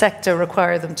we, the sector,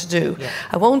 require them to do.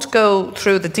 I won't go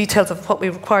through the details of what we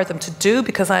require them to do,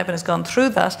 because Ivan has gone through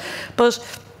that, but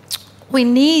we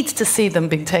need to see them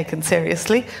being taken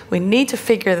seriously. We need to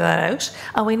figure that out,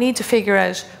 and we need to figure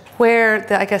out where,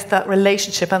 that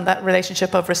relationship, and that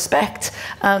relationship of respect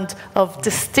and of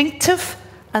distinctive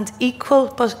and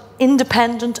equal but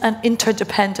independent and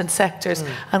interdependent sectors,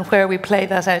 and where we play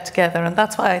that out together. And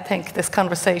that's why I think this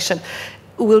conversation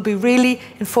will be really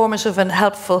informative and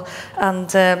helpful.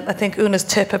 And I think Oonagh's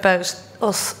tip about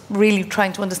us really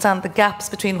trying to understand the gaps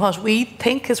between what we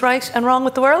think is right and wrong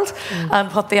with the world and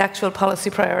what the actual policy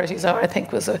priorities are, I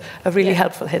think was a really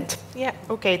helpful hint. Yeah,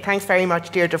 okay, thanks very much,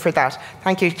 Deirdre, for that.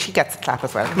 Thank you. She gets a clap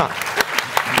as well. Come on.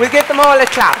 We'll give them all a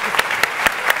clap.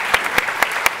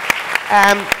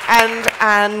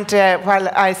 While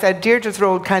I said Deirdre's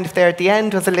role kind of there at the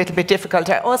end was a little bit difficult,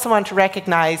 I also want to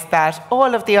recognise that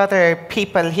all of the other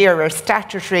people here are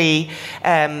statutory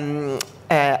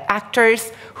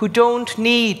actors who don't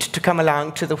need to come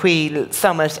along to the Wheel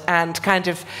Summit and kind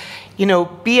of,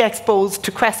 be exposed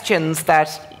to questions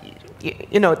that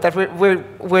you know, that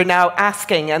we're now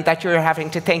asking and that you're having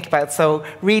to think about. So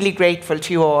really grateful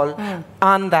to you all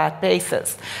on that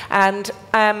basis. And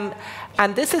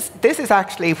this is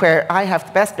actually where I have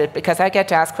the best bit, because I get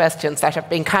to ask questions that have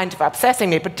been kind of obsessing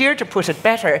me, but Deirdre put it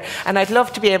better, and I'd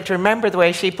love to be able to remember the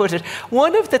way she put it.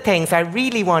 One of the things I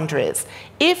really wonder is,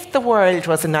 if the world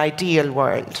was an ideal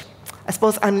world, I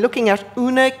suppose I'm looking at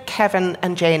Oonagh, Kevin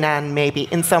and Jane Ann maybe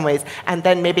in some ways, and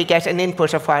then maybe get an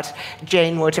input of what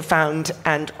Jane would have found,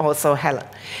 and also Helen.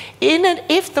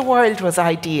 If the world was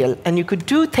ideal and you could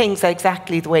do things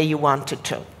exactly the way you wanted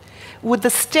to, would the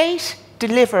state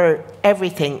deliver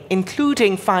everything,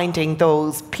 including finding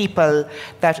those people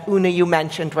that, Oonagh, you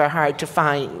mentioned were hard to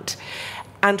find?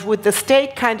 And would the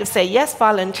state kind of say, yes,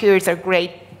 volunteers are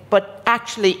great, but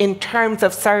actually in terms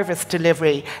of service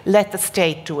delivery, let the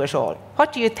state do it all?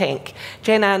 What do you think?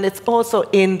 Jane Ann, it's also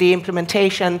in the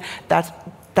implementation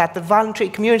that the voluntary,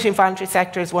 community and voluntary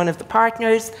sector is one of the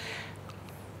partners.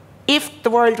 If the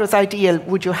world was ideal,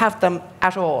 would you have them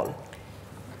at all?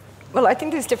 Well, I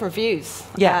think there's different views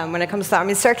when it comes to that. I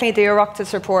mean, certainly the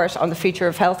Oireachtas report on the future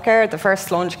of healthcare, the first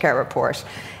Sláintecare report,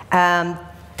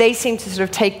 they seem to sort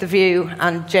of take the view,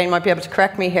 and Jane might be able to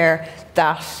correct me here,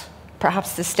 that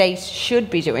perhaps the state should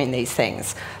be doing these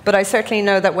things. But I certainly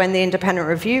know that when the independent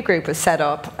review group was set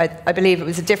up, I believe it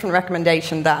was a different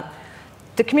recommendation that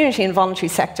the community and voluntary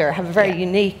sector have a very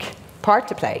unique part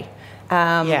to play.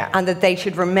 And that they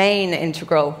should remain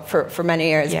integral for many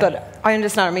years. But I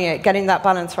understand, I mean, getting that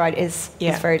balance right is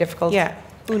very difficult. Yeah.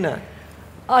 Oonagh?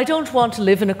 I don't want to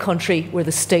live in a country where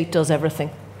the state does everything.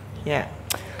 Yeah.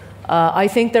 I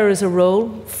think there is a role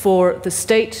for the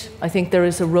state, I think there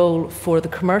is a role for the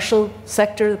commercial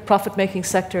sector, the profit-making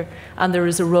sector, and there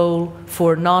is a role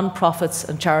for non-profits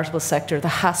and charitable sector.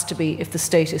 There has to be, if the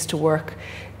state is to work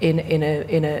in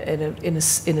a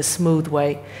smooth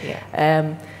way.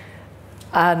 Yeah.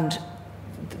 And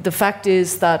the fact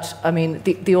is that, I mean,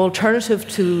 the alternative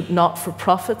to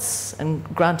not-for-profits and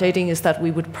grant aiding is that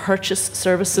we would purchase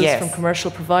services from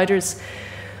commercial providers.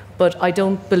 But I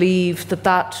don't believe that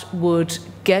that would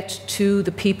get to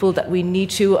the people that we need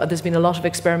to. There's been a lot of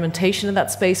experimentation in that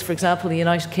space, for example, in the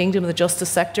United Kingdom, in the justice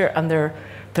sector, and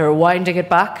they're winding it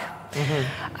back.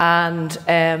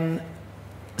 And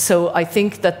so I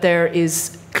think that there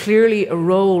is clearly a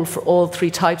role for all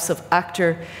three types of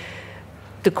actor.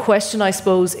 The question, I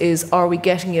suppose, is, are we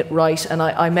getting it right? And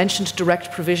I mentioned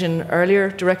direct provision earlier.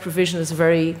 Direct provision is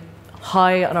very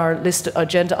high on our list of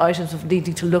agenda items of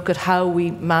needing to look at how we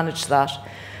manage that,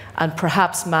 and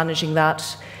perhaps managing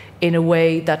that in a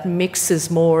way that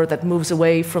mixes more, that moves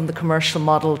away from the commercial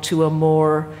model to a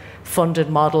more funded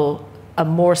model, a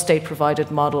more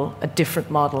state-provided model, a different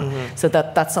model. So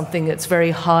that's something that's very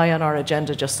high on our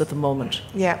agenda just at the moment.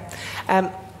 Yeah.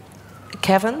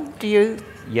 Kevin, do you?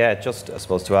 Yeah, just I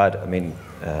suppose to add, I mean,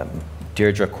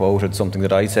 Deirdre quoted something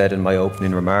that I said in my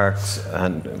opening remarks,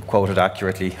 and quoted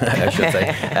accurately, I should say,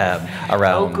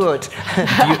 around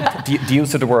the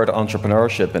use of the word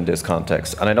entrepreneurship in this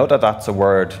context. And I know that that's a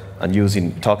word,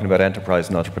 and talking about enterprise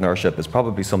and entrepreneurship is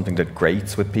probably something that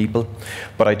grates with people.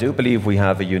 But I do believe we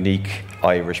have a unique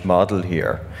Irish model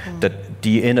here, that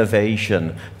the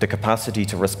innovation, the capacity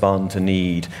to respond to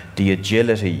need, the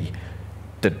agility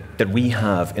that we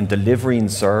have in delivering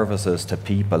services to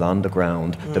people on the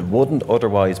ground that wouldn't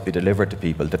otherwise be delivered to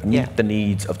people, that meet the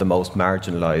needs of the most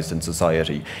marginalised in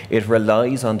society. It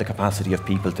relies on the capacity of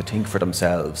people to think for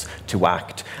themselves, to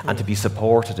act, and to be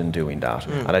supported in doing that.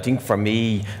 And I think for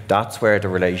me, that's where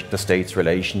the state's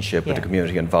relationship with the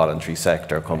community and voluntary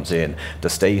sector comes in. The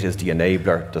state is the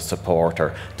enabler, the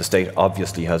supporter. The state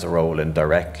obviously has a role in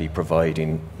directly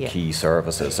providing key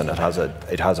services, and it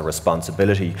has a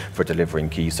responsibility for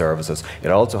delivering key services. It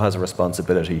also has a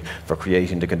responsibility for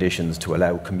creating the conditions to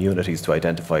allow communities to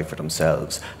identify for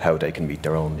themselves how they can meet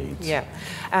their own needs. Yeah,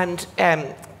 and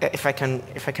if I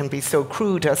can be so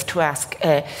crude as to ask,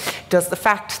 does the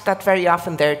fact that very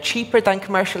often they're cheaper than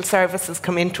commercial services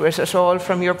come into it at all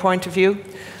from your point of view?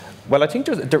 Well, I think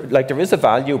there is a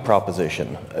value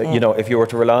proposition. You know, if you were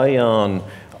to rely on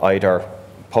either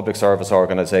public service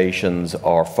organisations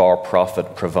or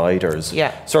for-profit providers.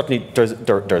 Certainly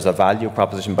there's a value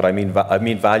proposition, but I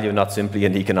mean value not simply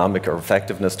in economic or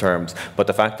effectiveness terms, but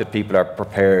the fact that people are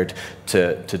prepared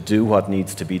to do what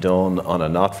needs to be done on a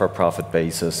not-for-profit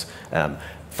basis.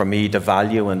 For me, the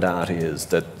value in that is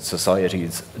that society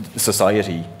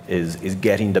is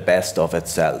getting the best of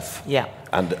itself.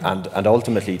 And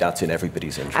ultimately, that's in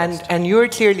everybody's interest. And you're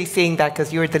clearly seeing that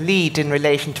because you're the lead in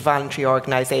relation to voluntary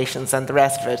organisations and the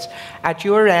rest of it. At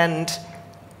your end,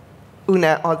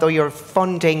 Oonagh, although your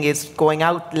funding is going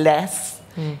out less,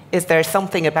 Is there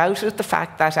something about it, the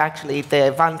fact that actually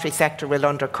the voluntary sector will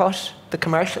undercut the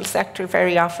commercial sector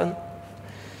very often?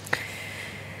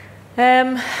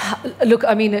 Look,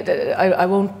 I mean, I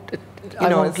won't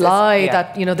lie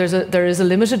that there is a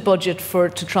limited budget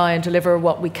to try and deliver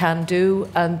what we can do,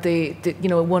 and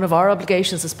one of our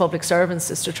obligations as public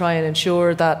servants is to try and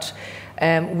ensure that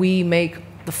we make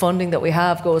the funding that we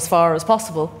have go as far as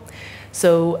possible.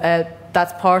 So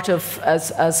that's part of,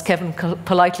 as Kevin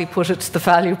politely put it, the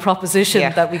value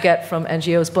proposition that we get from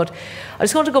NGOs. But I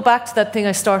just want to go back to that thing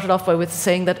I started off with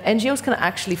saying that NGOs can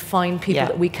actually find people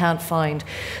that we can't find.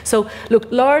 So look,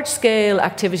 large-scale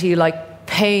activity like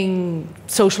paying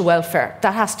social welfare,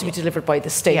 that has to be delivered by the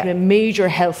state. I mean, major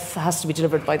health has to be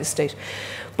delivered by the state.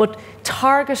 But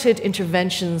targeted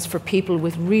interventions for people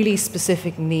with really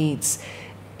specific needs,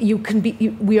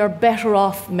 we are better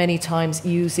off many times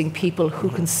using people who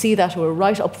can see that, who are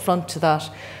right up front to that,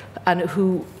 and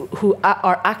who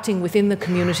are acting within the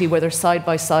community where they're side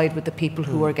by side with the people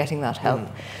who are getting that help.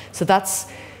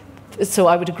 So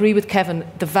I would agree with Kevin,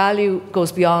 the value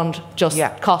goes beyond just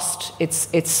cost.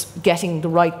 It's getting the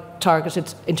right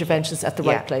targeted interventions at the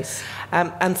right place.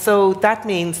 And so that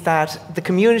means that the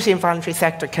community and voluntary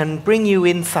sector can bring you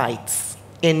insights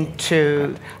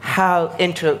into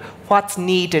what's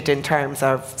needed in terms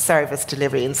of service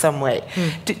delivery in some way.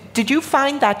 Did you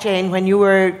find that, Jane, when you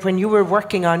were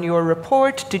working on your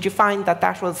report? Did you find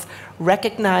that was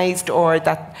recognised, or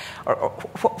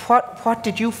what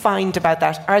did you find about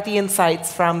that? Are the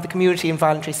insights from the community and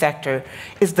voluntary sector,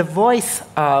 is the voice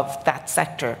of that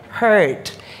sector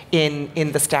heard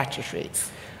in the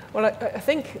statutories? Well, I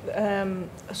think there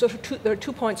are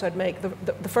 2 points I'd make.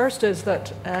 The first is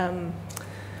that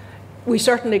we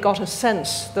certainly got a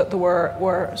sense that there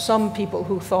were some people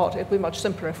who thought it'd be much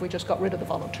simpler if we just got rid of the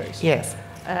voluntaries. Yes.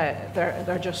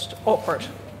 They're just awkward.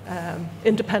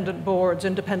 Independent boards,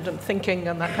 independent thinking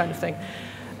and that kind of thing.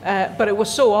 But it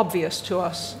was so obvious to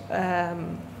us,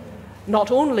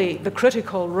 not only the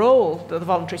critical role that the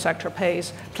voluntary sector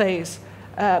plays,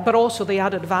 but also the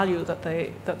added value that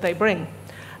they bring.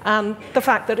 And the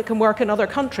fact that it can work in other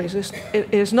countries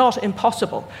is not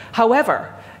impossible.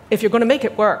 However, if you're going to make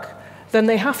it work, then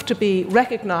they have to be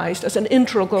recognised as an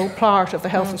integral part of the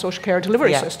health and social care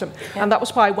delivery system. And that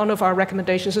was why one of our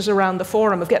recommendations is around the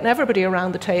forum of getting everybody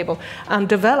around the table and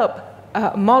develop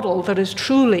a model that is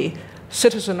truly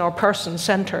citizen or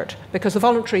person-centred, because the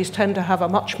voluntaries tend to have a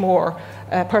much more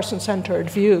person-centred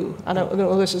view. And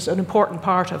this is an important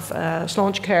part of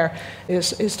Sláintecare,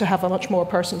 is to have a much more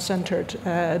person-centred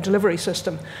delivery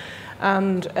system.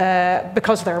 And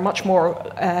because they're much more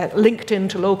linked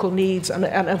into local needs, and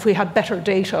if we had better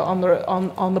data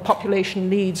on the population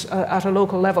needs at a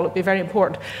local level, it'd be very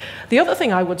important. The other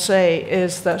thing I would say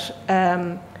is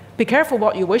that be careful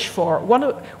what you wish for. One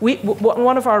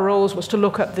of our roles was to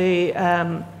look at the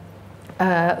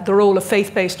role of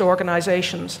faith-based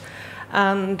organisations,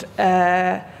 and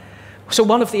so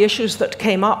one of the issues that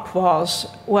came up was,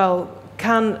 well,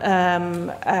 can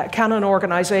an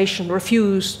organisation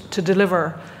refuse to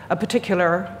deliver a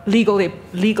particular legally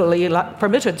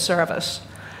permitted service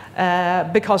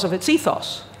because of its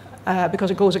ethos,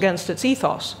 because it goes against its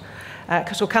ethos?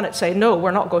 So can it say, no,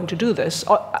 we're not going to do this?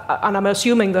 And I'm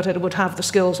assuming that it would have the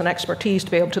skills and expertise to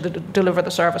be able to deliver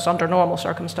the service under normal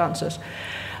circumstances.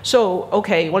 So,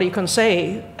 okay, well, you can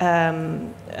say,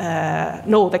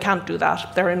 no, they can't do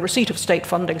that. They're in receipt of state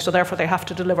funding, so therefore they have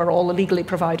to deliver all the legally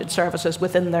provided services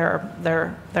within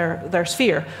their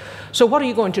sphere. So what are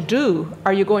you going to do?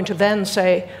 Are you going to then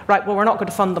say, right, well, we're not going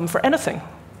to fund them for anything?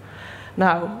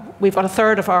 Now, we've got a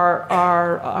third of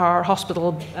our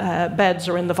hospital beds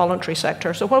are in the voluntary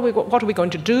sector. So what are we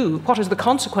going to do? What is the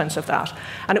consequence of that?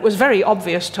 And it was very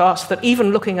obvious to us that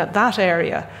even looking at that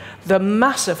area, the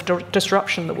massive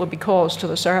disruption that would be caused to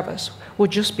the service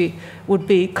would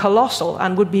be colossal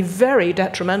and would be very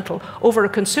detrimental over a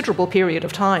considerable period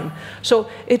of time. So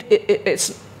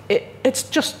it's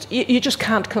just, you just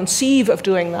can't conceive of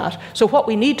doing that. So what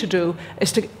we need to do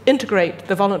is to integrate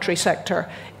the voluntary sector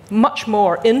much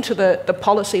more into the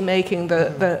policy making,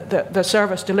 the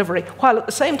service delivery, while at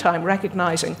the same time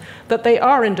recognising that they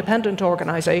are independent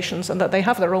organisations and that they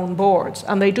have their own boards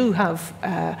and they do have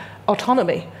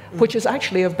autonomy, which is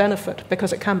actually of benefit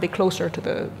because it can be closer to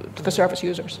the service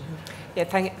users. Yeah,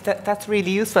 that's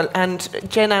really useful. And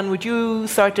Jen-Ann, would you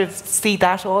sort of see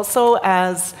that also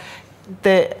as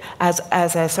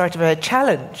a sort of a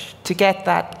challenge to get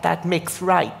that mix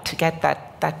right, to get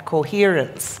that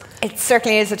coherence? It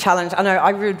certainly is a challenge, and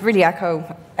I would really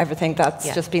echo everything that's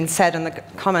Yeah. just been said in the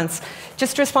comments.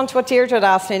 Just to respond to what Deirdre had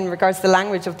asked in regards to the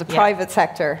language of the private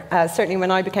sector, certainly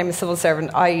when I became a civil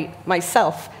servant, I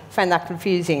myself found that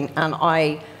confusing, and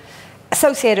I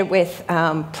associated with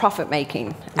profit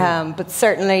making. But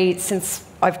certainly since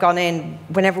I've gone in,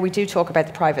 whenever we do talk about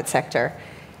the private sector,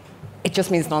 it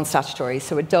just means non-statutory.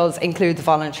 So it does include the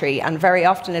voluntary, and very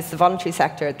often it's the voluntary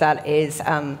sector that is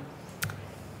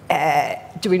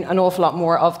doing an awful lot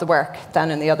more of the work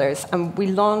than in the others. And we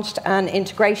launched an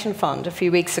integration fund a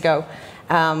few weeks ago,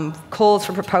 calls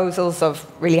for proposals of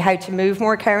really how to move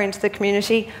more care into the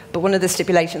community, but one of the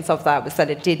stipulations of that was that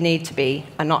it did need to be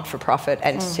a not-for-profit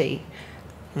entity,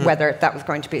 whether that was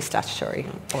going to be statutory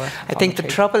or I think the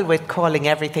trouble with calling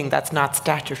everything that's not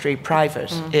statutory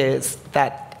private is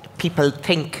that people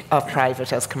think of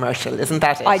private as commercial, isn't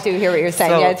that it? I do hear what you're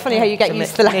saying. Yeah, it's funny how you get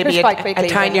used to the language maybe quite quickly. A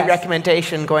tiny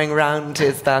recommendation going around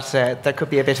is that there could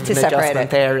be a bit of an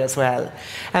adjustment there as well.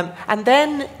 And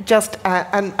then just,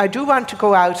 and I do want to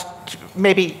go out,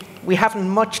 maybe we haven't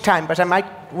much time, but I might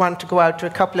want to go out to a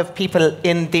couple of people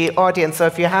in the audience. So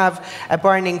if you have a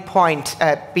burning point,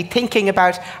 be thinking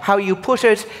about how you put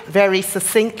it very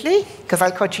succinctly, because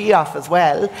I'll cut you off as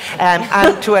well,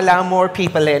 and to allow more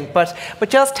people in. But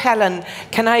just, Helen,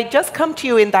 can I just come to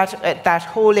you in that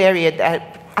whole area?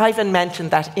 Ivan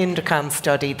mentioned that Indicom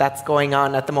study that's going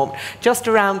on at the moment, just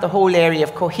around the whole area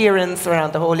of coherence,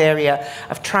 around the whole area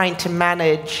of trying to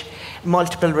manage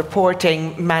multiple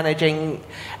reporting, managing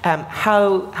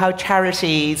how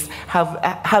charities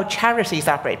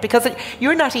operate. Because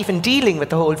you're not even dealing with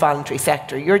the whole voluntary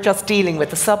sector, you're just dealing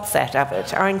with a subset of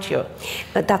it, aren't you?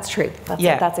 But that's true.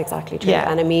 That's exactly true.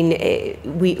 Yeah. And I mean,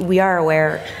 we are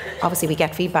aware, obviously we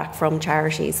get feedback from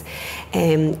charities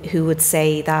who would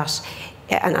say that,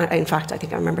 and in fact, I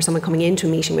think I remember someone coming into a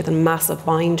meeting with a massive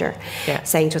binder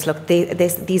saying to us, look,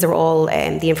 these are all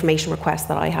the information requests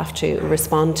that I have to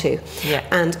respond to. Yeah.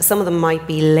 And some of them might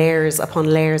be layers upon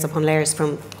layers upon layers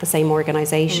from the same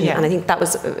organisation. Yeah. And I think that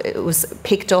was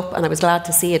picked up, and I was glad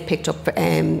to see it picked up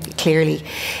clearly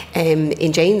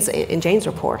in Jane's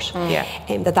report,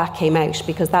 that came out,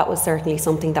 because that was certainly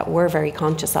something that we're very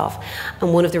conscious of.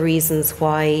 And one of the reasons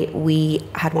why we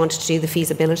had wanted to do the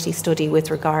feasibility study with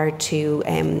regard to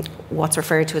what's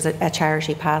referred to as a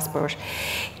charity passport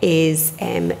is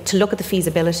to look at the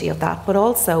feasibility of that, but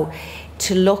also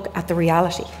to look at the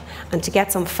reality and to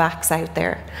get some facts out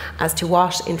there as to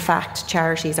what, in fact,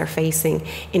 charities are facing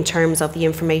in terms of the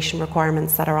information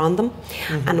requirements that are on them,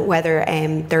 and whether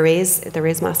there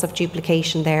is massive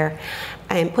duplication there.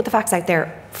 Put the facts out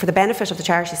there for the benefit of the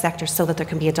charity sector so that there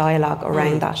can be a dialogue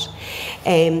around that.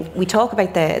 We talk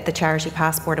about the charity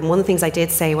passport, and one of the things I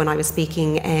did say when I was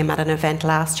speaking at an event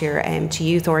last year to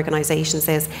youth organisations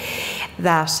is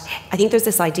that I think there's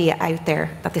this idea out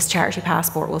there that this charity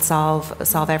passport will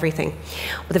solve everything.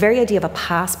 But the very idea of a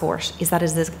passport is that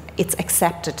it's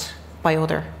accepted by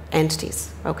other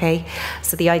entities, okay?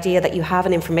 So the idea that you have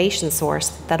an information source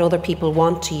that other people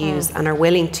want to use and are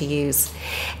willing to use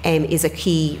is a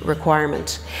key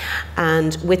requirement.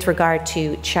 And with regard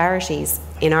to charities,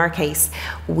 in our case,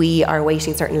 we are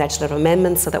awaiting certain legislative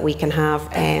amendments so that we can have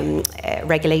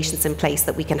regulations in place,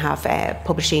 that we can have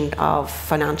publishing of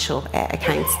financial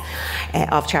accounts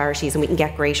of charities, and we can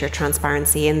get greater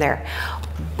transparency in there.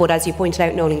 But as you pointed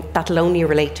out, Noeline, that'll only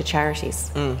relate to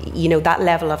charities. You know, that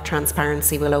level of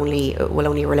transparency will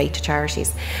only relate to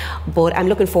charities. But I'm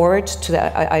looking forward to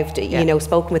that. I've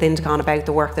spoken with Indicom about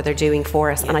the work that they're doing for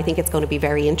us, and I think it's going to be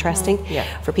very interesting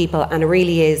for people. And it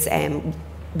really is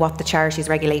what the Charities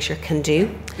Regulator can do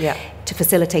to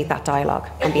facilitate that dialogue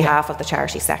on behalf of the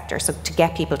charity sector. So to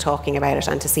get people talking about it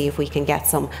and to see if we can get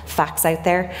some facts out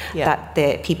there that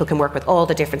the people can work with all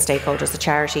the different stakeholders, the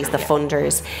charities, the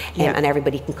funders, and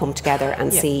everybody can come together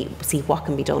and see what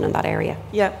can be done in that area.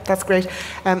 Yeah, that's great.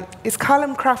 Is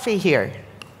Colin Croffey here?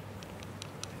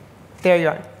 There you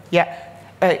are.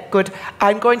 Yeah, good.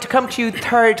 I'm going to come to you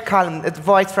third, Colin, the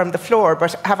voice from the floor,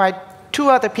 but have I two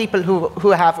other people who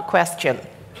have a question?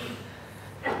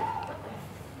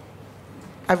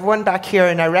 I've one back here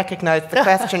and I recognise the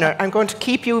questioner. I'm going to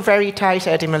keep you very tight,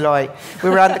 Eddie Malloy. We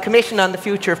were on the Commission on the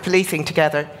Future of Policing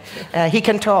together. He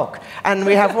can talk. And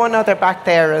we have one other back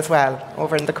there as well,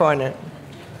 over in the corner.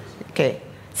 Okay.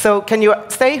 So can you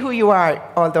say who you are,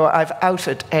 although I've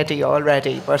outed Eddie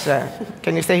already, but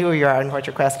can you say who you are and what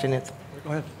your question is?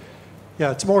 Go ahead.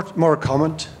 Yeah, it's more a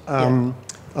comment on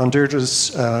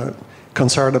Deirdre's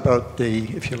concern about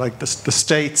if you like, the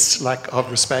state's lack of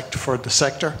respect for the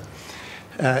sector.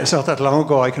 It's not that long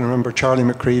ago I can remember Charlie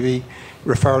McCreevy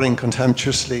referring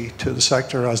contemptuously to the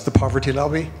sector as the poverty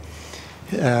lobby.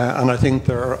 And I think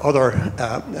there are other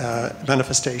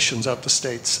manifestations of the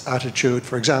state's attitude,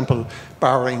 for example,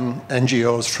 barring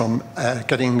NGOs from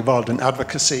getting involved in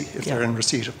advocacy if they're in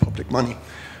receipt of public money.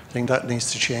 I think that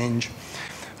needs to change.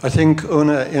 I think,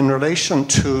 Oonagh, in relation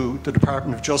to the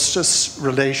Department of Justice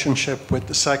relationship with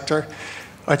the sector,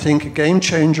 I think a game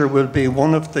changer will be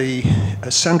one of the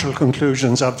central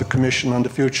conclusions of the Commission on the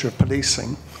Future of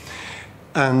Policing.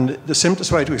 And the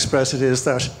simplest way to express it is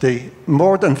that the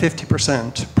more than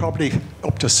 50%, probably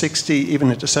up to 60,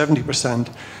 even into 70%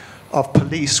 of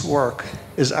police work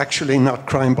is actually not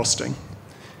crime busting.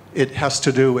 It has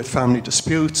to do with family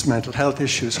disputes, mental health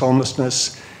issues,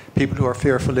 homelessness, people who are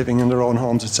fearful living in their own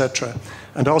homes, etc.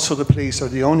 And also the police are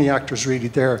the only actors really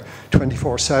there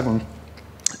 24/7.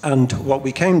 And what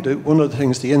we came to, one of the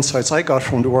things, the insights I got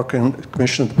from the work in the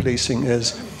Commission of the Policing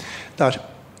is that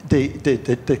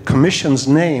the Commission's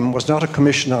name was not a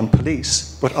commission on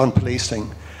police, but on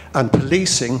policing. And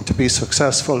policing, to be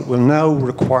successful, will now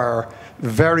require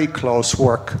very close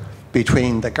work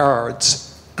between the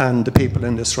guards and the people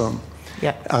in this room,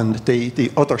 and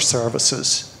the other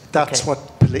services. That's what,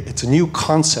 it's a new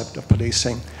concept of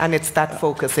policing. And it's that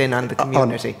focus in on the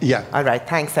community. All right,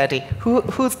 thanks, Eddie.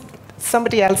 Who's,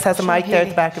 somebody else has a mic there at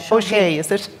the back. O'Shea,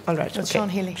 is it? All right, okay. Sean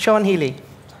Healy. Sean Healy.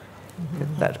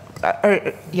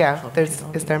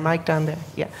 Is there a mic down there?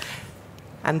 Yeah.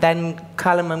 And then,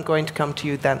 Colm, I'm going to come to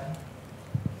you then.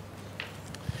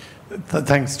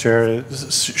 Thanks, Chair.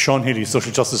 Sean Healy,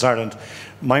 Social Justice Ireland.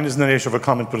 Mine is in the nature of a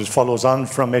comment, but it follows on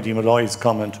from Eddie Malloy's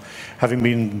comment, having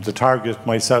been the target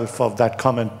myself of that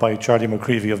comment by Charlie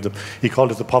McCreevy of he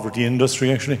called it the poverty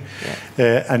industry, actually,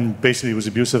 and basically was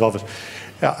abusive of it.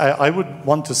 I would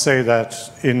want to say that,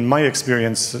 in my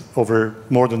experience over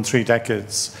more than 3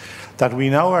 decades, that we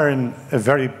now are in a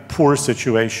very poor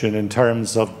situation in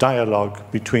terms of dialogue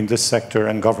between this sector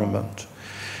and government.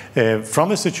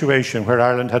 From a situation where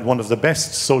Ireland had one of the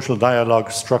best social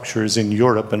dialogue structures in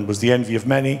Europe and was the envy of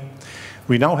many,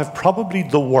 we now have probably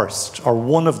the worst, or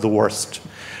one of the worst,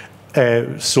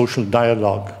 social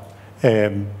dialogue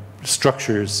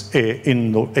structures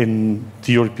in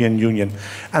the European Union.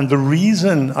 And the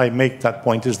reason I make that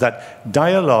point is that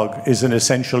dialogue is an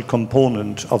essential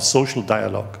component of social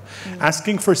dialogue.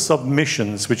 Asking for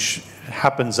submissions, which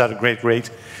happens at a great rate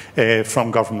from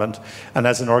government, and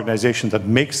as an organisation that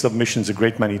makes submissions a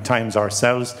great many times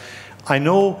ourselves, I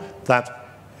know that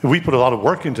we put a lot of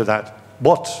work into that,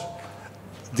 but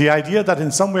the idea that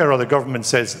in some way or other government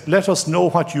says, let us know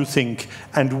what you think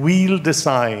and we'll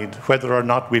decide whether or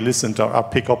not we listen to or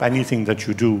pick up anything that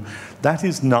you do, that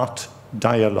is not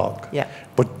dialogue.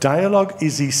 But dialogue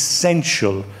is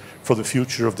essential for the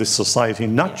future of this society,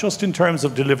 not just in terms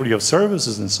of delivery of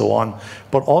services and so on,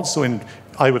 but also in,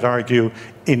 I would argue,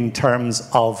 in terms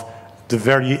of the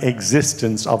very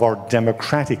existence of our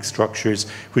democratic structures,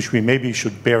 which we maybe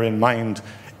should bear in mind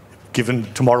given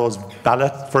tomorrow's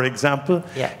ballot, for example,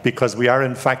 because we are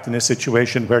in fact in a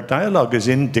situation where dialogue is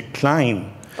in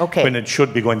decline when it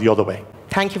should be going the other way.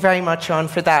 Thank you very much, Sean,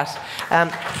 for that.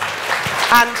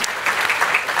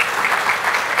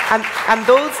 And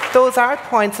those are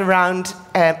points around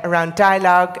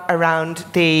dialogue, around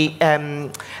the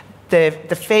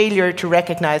failure to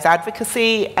recognise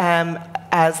advocacy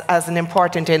as an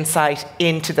important insight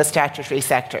into the statutory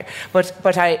sector.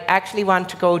 But I actually want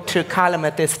to go to Colm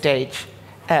at this stage,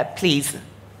 please.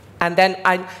 And then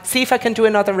I'll see if I can do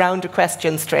another round of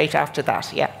questions straight after that.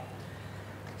 Thank you.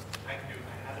 I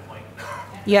had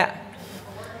a mic.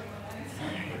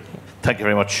 Thank you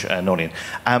very much, Noeline.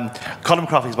 Colm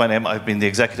McCarthy is my name. I've been the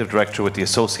Executive Director with the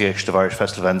Association of Irish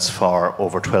Festival Events for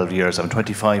over 12 years. I'm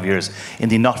 25 years in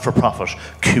the not-for-profit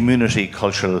community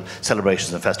cultural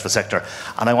celebrations and festival sector.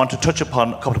 And I want to touch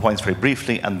upon a couple of points very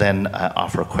briefly and then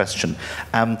offer a question.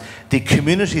 The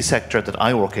community sector that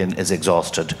I work in is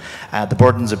exhausted. The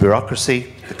burdens of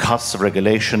bureaucracy, the costs of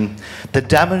regulation, the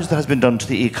damage that has been done to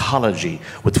the ecology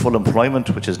with full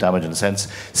employment, which is damage in a sense,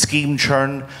 scheme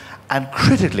churn, and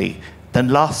critically, the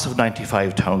loss of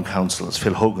 95 town councils,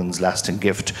 Phil Hogan's lasting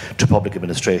gift to public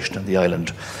administration in the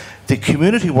island. The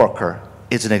community worker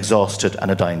is an exhausted and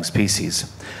a dying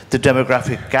species. The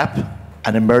demographic gap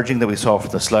and emerging that we saw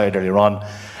from the slide earlier on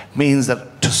means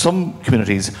that to some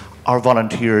communities, our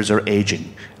volunteers are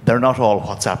aging. They're not all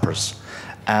WhatsAppers.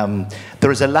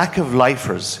 There is a lack of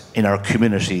lifers in our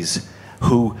communities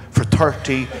who for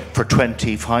 30, for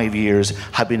 25 years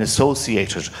have been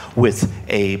associated with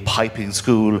a piping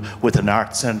school, with an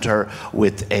art centre,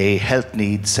 with a health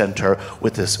needs centre,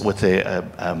 with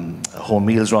a home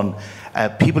meals run.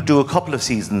 People do a couple of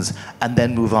seasons and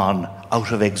then move on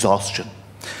out of exhaustion.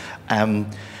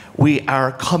 We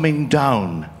are coming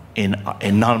down in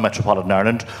non-metropolitan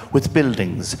Ireland with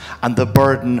buildings and the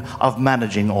burden of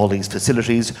managing all these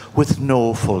facilities with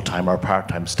no full-time or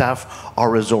part-time staff or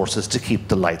resources to keep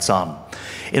the lights on.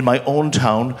 In my own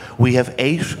town, we have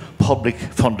 8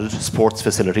 public-funded sports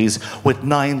facilities with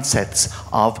 9 sets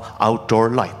of outdoor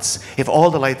lights. If all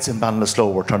the lights in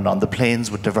Ballinasloe were turned on, the planes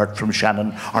would divert from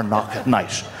Shannon or Knock at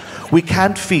night. We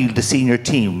can't field the senior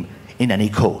team in any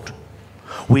code.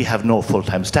 We have no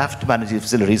full-time staff to manage these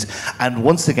facilities, and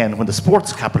once again, when the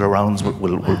sports capital rounds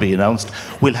will be announced,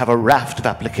 we'll have a raft of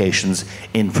applications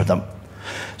in for them.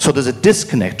 So there's a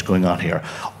disconnect going on here.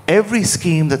 Every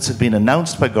scheme that's been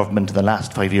announced by government in the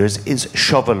last 5 years is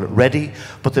shovel-ready,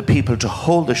 but the people to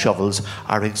hold the shovels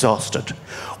are exhausted.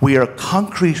 We are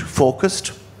concrete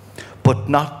focused, but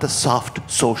not the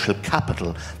soft social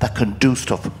capital that can do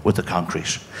stuff with the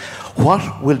concrete.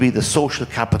 What will be the social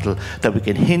capital that we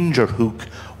can hinge or hook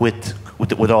with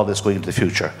all this going into the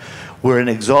future? We're an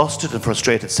exhausted and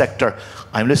frustrated sector.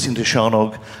 I'm listening to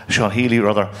Sean Healy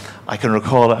rather. I can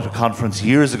recall at a conference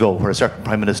years ago where a certain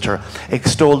Prime Minister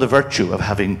extolled the virtue of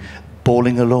having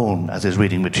bowling alone as his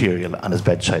reading material on his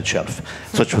bedside shelf.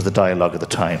 Such was the dialogue at the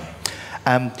time.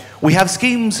 We have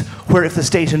schemes where if the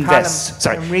state invests,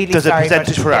 there's a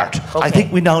percentage for art. Okay. I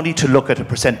think we now need to look at a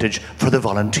percentage for the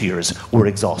volunteers. We're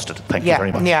exhausted. Thank you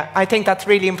very much. Yeah, I think that's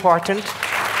really important.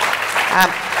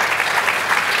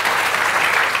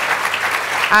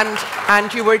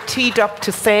 And you were teed up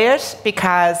to say it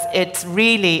because it's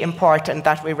really important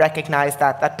that we recognise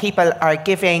that people are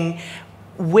giving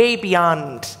way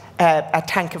beyond a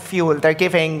tank of fuel. They're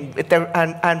giving,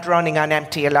 and running on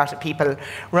empty. A lot of people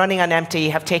running on empty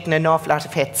have taken an awful lot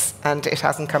of hits and it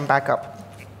hasn't come back up.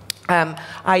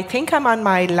 I think I'm on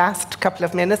my last couple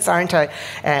of minutes, aren't I?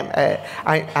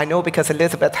 I know because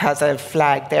Elizabeth has a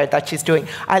flag there that she's doing.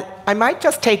 I might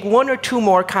just take 1 or 2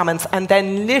 more comments and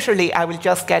then literally I will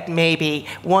just get maybe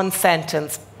 1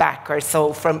 sentence back or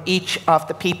so from each of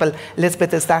the people.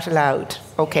 Elizabeth, is that allowed?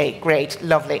 Okay, great,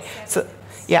 lovely. So,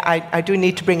 yeah, I do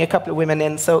need to bring a couple of women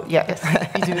in, so yeah.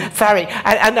 Yes, you do. Sorry,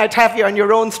 and I'd have you on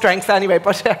your own strength anyway,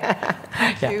 but...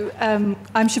 Thank you. I'm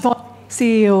Siobhan,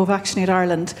 CEO of ActionAid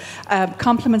Ireland.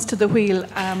 Compliments to the wheel,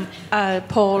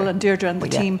 Paul and Deirdre and the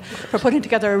team for putting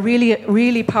together a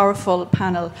really powerful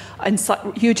panel,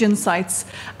 huge insights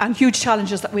and huge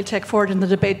challenges that we'll take forward in the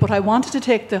debate. But I wanted to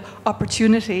take the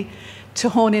opportunity to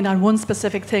hone in on one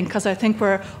specific thing, because I think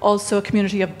we're also a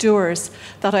community of doers,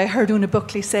 that I heard Oonagh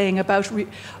Buckley saying about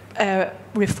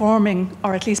reforming,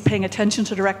 or at least paying attention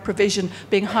to direct provision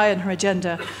being high on her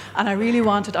agenda. And I really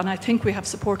wanted, and I think we have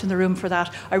support in the room for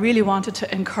that, I really wanted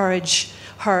to encourage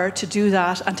her to do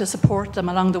that and to support them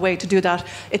along the way to do that.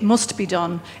 It must be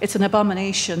done. It's an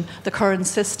abomination, the current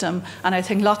system, and I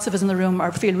think lots of us in the room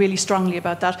feel really strongly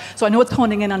about that. So I know it's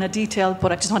honing in on a detail,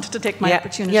 but I just wanted to take my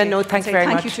opportunity. Yeah, no, thanks very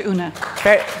much. Thank you to Oonagh.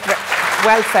 Very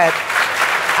well said.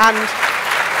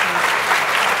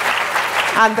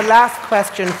 And the last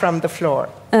question from the floor.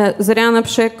 Зоряна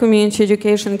Пшек, Community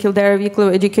Education, Kildare Wicklow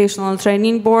Educational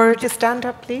Training Board. Could you stand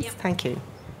up, please? Thank you.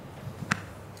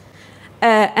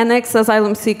 An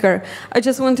ex-asylum seeker. I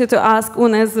just wanted to ask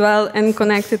Oonagh as well, and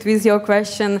connected with your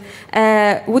question,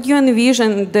 would you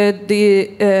envision that the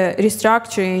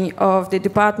restructuring of the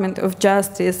Department of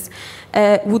Justice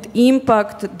would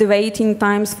impact the waiting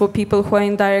times for people who are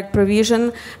in direct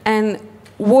provision, and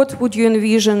what would you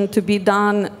envision to be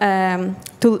done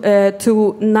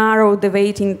to narrow the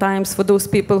waiting times for those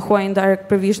people who are in direct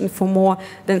provision for more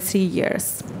than 3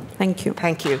 years? Thank you.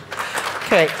 Thank you.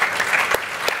 Okay.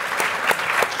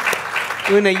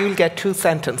 Oonagh, you'll get 2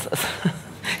 sentences,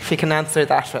 if you can answer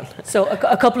that one. So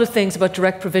a couple of things about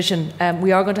direct provision.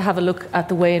 We are going to have a look at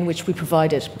the way in which we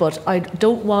provide it, but I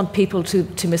don't want people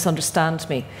to misunderstand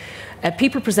me.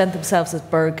 People present themselves as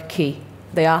Berg Key.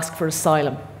 They ask for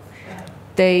asylum.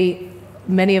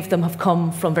 Many of them have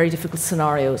come from very difficult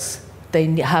scenarios. They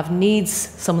have needs.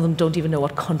 Some of them don't even know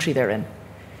what country they're in.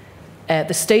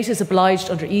 The state is obliged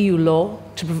under EU law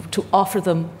to offer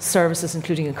them services,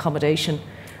 including accommodation,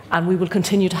 and we will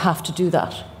continue to have to do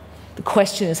that. The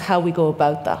question is how we go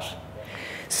about that.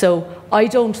 So I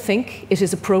don't think it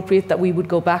is appropriate that we would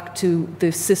go back to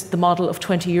the model of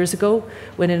 20 years ago,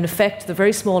 when in effect the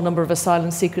very small number of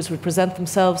asylum seekers would present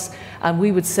themselves and we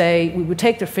would say, we would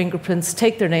take their fingerprints,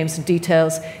 take their names and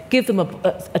details, give them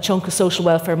a chunk of social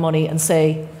welfare money and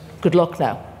say, good luck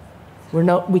now.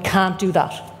 We can't do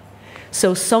that.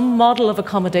 So some model of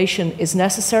accommodation is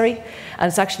necessary, and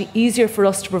it's actually easier for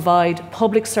us to provide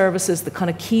public services, the kind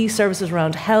of key services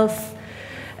around health,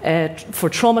 for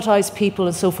traumatised people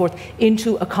and so forth,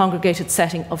 into a congregated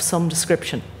setting of some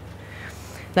description.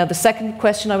 Now, the second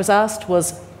question I was asked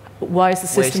was, why is the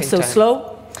system so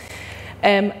slow?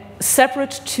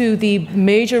 Separate to the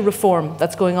major reform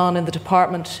that's going on in the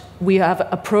department, we have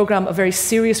a programme of very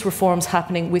serious reforms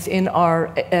happening within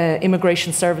our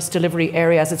immigration service delivery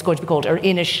area, as it's going to be called, or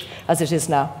INISH as it is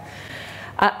now.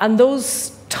 And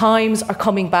those times are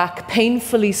coming back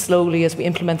painfully slowly as we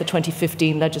implement the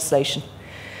 2015 legislation.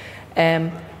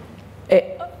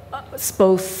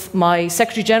 Both my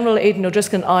Secretary-General, Aidan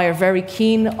O'Driscoll, and I are very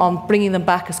keen on bringing them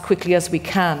back as quickly as we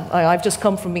can. I've just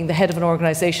come from being the head of an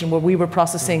organisation where we were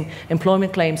processing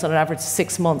employment claims on an average of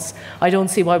 6 months. I don't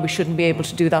see why we shouldn't be able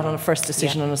to do that on a first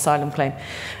decision on an asylum claim.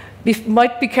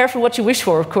 Might be careful what you wish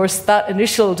for, of course. That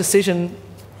initial decision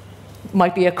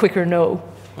might be a quicker no,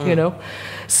 you know.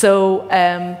 So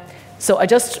I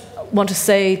just want to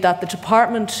say that the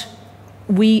department,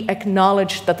 we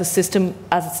acknowledge that the system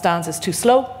as it stands is too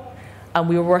slow, and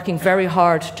we are working very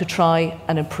hard to try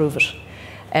and improve it.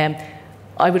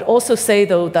 I would also say,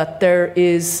 though, that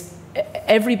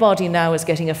everybody now is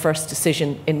getting a first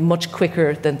decision in much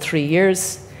quicker than 3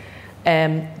 years.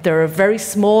 There are very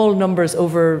small numbers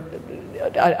over,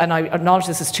 and I acknowledge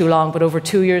this is too long, but over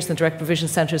 2 years in the direct provision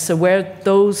centres. So where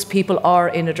those people are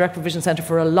in a direct provision centre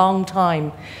for a long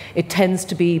time, it tends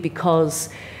to be because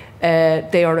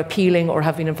they are appealing or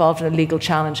have been involved in a legal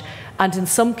challenge. And in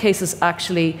some cases,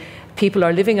 actually, people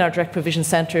are living in our direct provision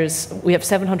centres. We have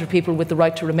 700 people with the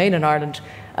right to remain in Ireland,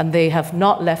 and they have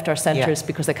not left our centres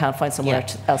because they can't find somewhere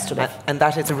else to live. And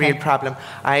that is a real problem.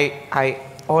 I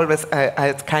always,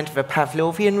 it's kind of a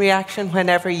Pavlovian reaction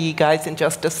whenever you guys in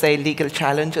Justice say legal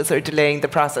challenges are delaying the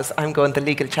process. I'm going, the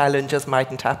legal challenges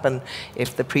mightn't happen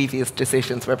if the previous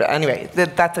decisions were. But anyway,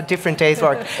 that's a different day's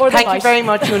work. Thank you very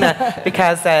much, Oonagh,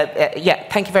 because,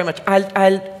 thank you very much.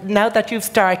 I'll now that you've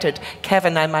started,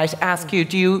 Kevin, I might ask you,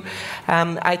 do you,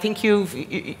 I think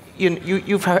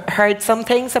you've heard some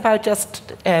things about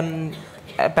just,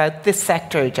 about this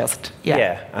sector, just,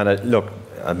 and look,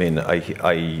 I mean,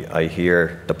 I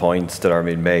hear the points that are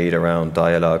being made around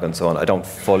dialogue and so on. I don't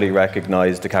fully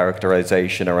recognise the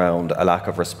characterisation around a lack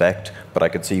of respect, but I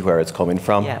could see where it's coming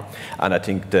from. Yeah. And I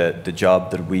think the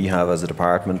job that we have as a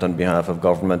department on behalf of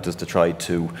government is to try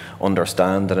to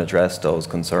understand and address those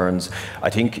concerns.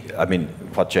 I mean,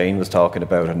 what Jane was talking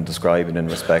about and describing in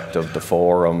respect of the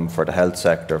forum for the health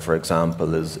sector, for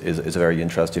example, is a very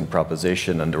interesting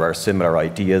proposition, and there are similar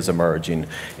ideas emerging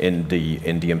in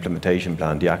the implementation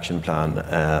plan, the action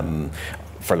plan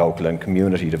for local and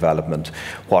community development.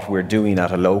 What we're doing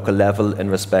at a local level in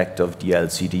respect of the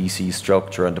LCDC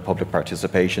structure and the public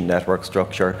participation network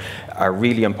structure are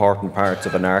really important parts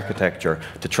of an architecture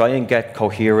to try and get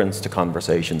coherence to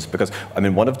conversations. Because, I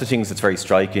mean, one of the things that's very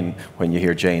striking when you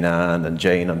hear Jane Ann and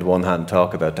Jane on the one hand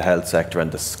talk about the health sector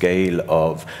and the scale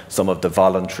of some of the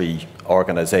voluntary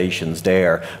organisations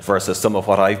there versus some of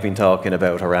what I've been talking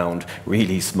about around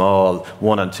really small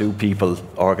 1 and 2 people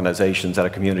organisations at a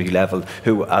community level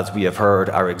who, as we have heard,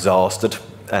 are exhausted,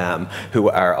 who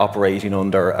are operating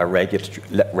under a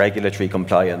regulatory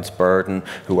compliance burden,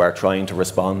 who are trying to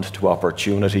respond to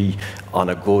opportunity on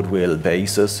a goodwill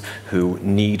basis, who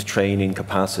need training,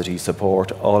 capacity,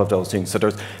 support, all of those things. So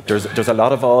there's a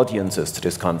lot of audiences to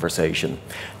this conversation.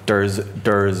 There's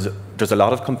a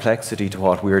lot of complexity to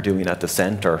what we're doing at the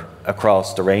centre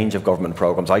across the range of government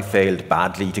programmes. I failed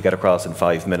badly to get across in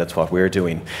 5 minutes what we're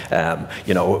doing.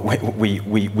 You know,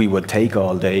 we would take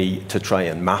all day to try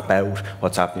and map out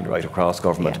what's happening right across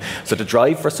government. Yeah. So the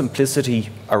drive for simplicity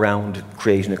around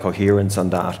creating a coherence on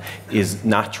that is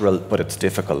natural, but it's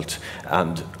difficult.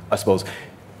 And I suppose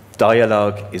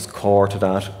dialogue is core to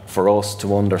that, for us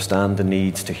to understand the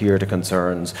needs, to hear the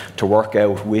concerns, to work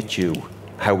out with you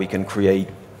how we can create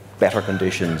better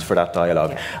conditions for that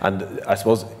dialogue. Yeah. And I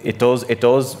suppose it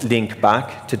does link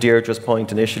back to Deirdre's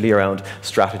point initially around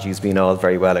strategies being all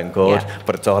very well and good,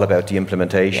 but it's all about the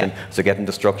implementation. Yeah. So getting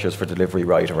the structures for delivery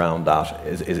right around that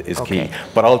is key.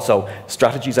 But also,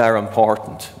 strategies are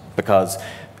important because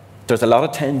there's a lot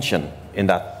of tension in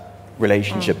that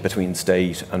relationship between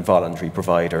state and voluntary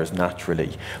providers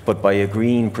naturally, but by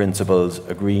agreeing principles,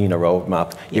 agreeing a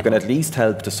roadmap, you can at least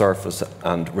help to surface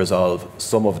and resolve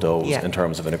some of those in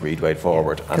terms of an agreed way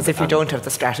forward. Because if you don't have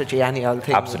the strategy, any old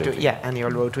thing would do, any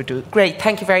old road would do. Great,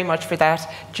 thank you very much for that.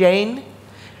 Jane,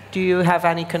 do you have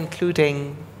any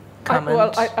concluding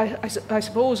comment? I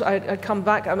suppose I'd come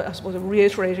back, I suppose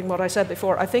reiterating what I said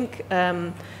before. I think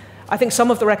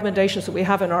some of the recommendations that we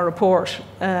have in our report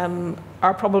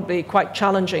are probably quite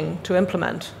challenging to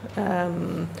implement.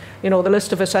 You know, the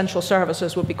list of essential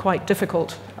services would be quite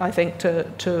difficult, I think,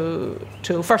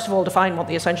 to first of all define what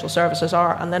the essential services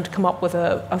are and then to come up with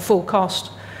a full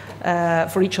cost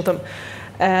for each of them.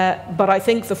 But I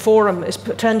think the forum is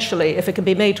potentially, if it can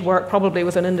be made to work, probably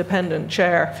with an independent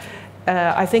chair,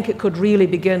 I think it could really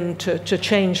begin to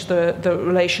change the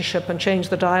relationship and change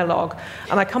the dialogue.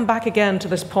 And I come back again to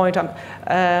this point.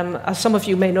 As some of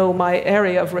you may know, my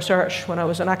area of research when I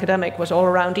was an academic was all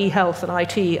around e-health and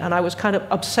IT, and I was kind of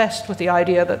obsessed with the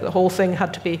idea that the whole thing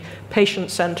had to be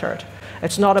patient-centred.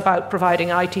 It's not about providing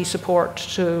IT support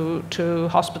to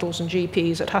hospitals and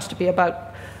GPs. It has to be about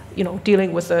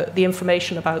dealing with the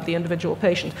information about the individual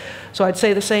patient. So I'd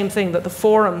say the same thing, that the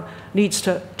forum needs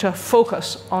to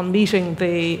focus on meeting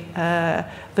the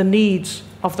needs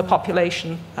of the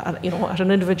population, at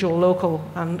an individual, local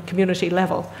and community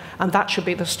level. And that should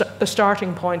be the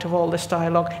starting point of all this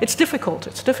dialogue. It's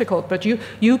difficult, but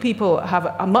you people have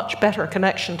a much better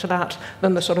connection to that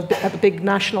than the sort of at the big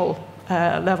national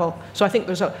level. So I think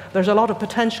there's a lot of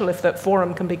potential if that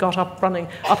forum can be got up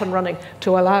and running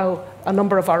to allow a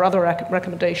number of our other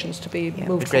recommendations to be moved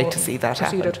forward. Great to see that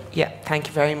happen. Yeah, thank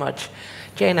you very much.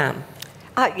 Jane Ann.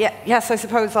 Yes, I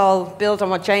suppose I'll build on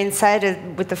what Jane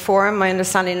said. With the forum, my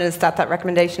understanding is that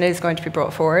recommendation is going to be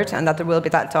brought forward and that there will be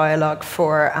that dialogue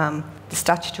for the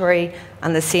statutory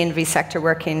and the C&V sector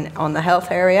working on the health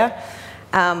area.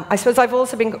 I suppose I've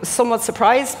also been somewhat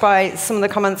surprised by some of the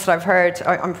comments that I've heard.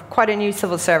 I'm quite a new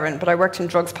civil servant, but I worked in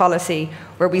drugs policy,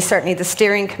 where we certainly, the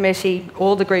steering committee,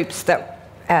 all the groups that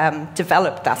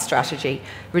developed that strategy,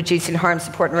 reducing harm,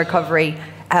 support and recovery,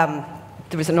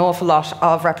 there was an awful lot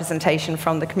of representation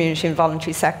from the community and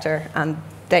voluntary sector, and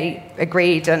they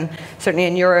agreed, and certainly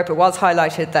in Europe it was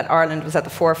highlighted that Ireland was at the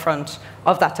forefront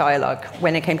of that dialogue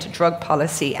when it came to drug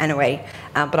policy anyway,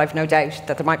 but I've no doubt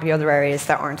that there might be other areas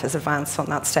that aren't as advanced on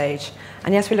that stage.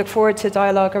 And yes, we look forward to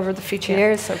dialogue over the future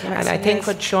years. And I think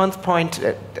what Sean's point,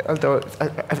 although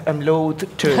I'm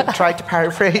loath to try to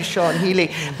paraphrase Sean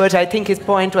Healy, but I think his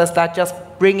point was that just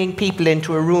bringing people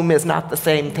into a room is not the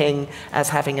same thing as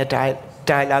having a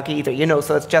dialogue either,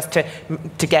 so it's just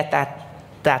to get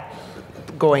that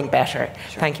going better.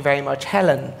 Sure. Thank you very much.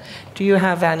 Helen, do you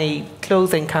have any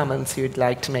closing comments you'd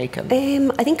like to make? I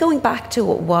think going back to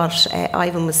what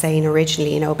Ivan was saying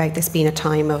originally, about this being a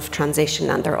time of transition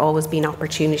and there always been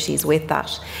opportunities with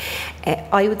that,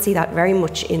 I would see that very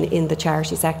much in the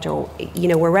charity sector.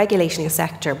 We're regulating a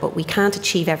sector, but we can't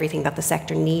achieve everything that the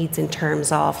sector needs in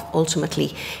terms of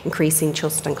ultimately increasing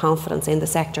trust and confidence in the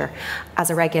sector as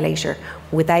a regulator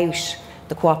without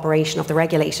the cooperation of the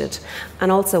regulated,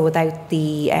 and also without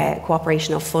the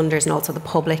cooperation of funders and also the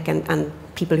public and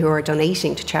people who are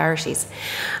donating to charities.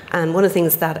 And one of the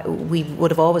things that we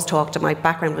would have always talked, my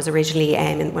background was originally,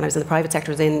 when I was in the private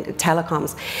sector, was in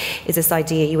telecoms, is this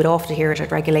idea, you would often hear it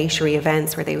at regulatory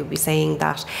events where they would be saying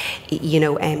that,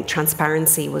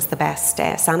 transparency was the best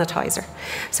sanitizer.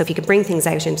 So if you could bring things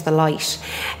out into the light,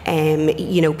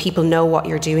 people know what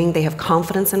you're doing, they have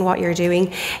confidence in what you're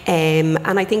doing.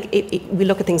 And I think we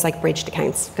look at things like bridged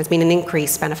accounts. There's been an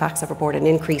increase, Benefax have reported an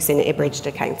increase in bridged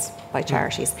accounts by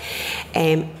charities.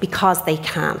 Because they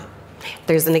can.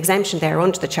 There's an exemption there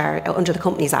under the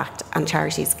Companies Act, and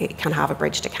charities can have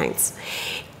abridged accounts.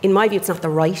 In my view, it's not the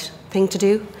right thing to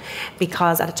do,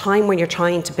 because at a time when you're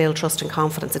trying to build trust and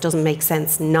confidence, it doesn't make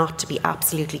sense not to be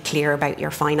absolutely clear about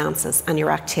your finances and your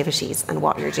activities and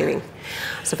what you're doing.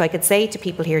 So if I could say to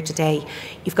people here today,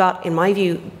 you've got, in my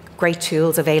view, great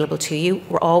tools available to you.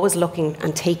 We're always looking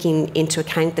and taking into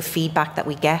account the feedback that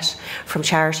we get from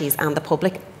charities and the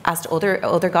public as to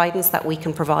other guidance that we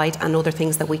can provide and other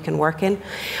things that we can work in.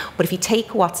 But if you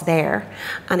take what's there,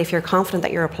 and if you're confident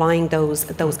that you're applying those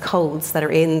codes that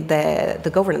are in the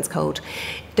governance code,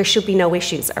 there should be no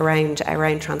issues around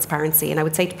transparency. And I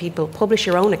would say to people, publish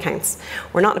your own accounts.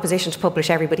 We're not in a position to publish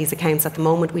everybody's accounts at the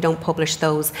moment. We don't publish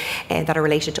those that are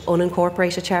related to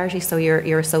unincorporated charities, so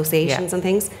your associations and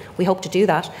things. We hope to do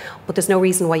that, but there's no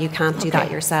reason why you can't do that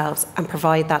yourselves and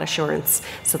provide that assurance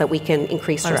so that we can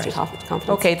increase trust and confidence.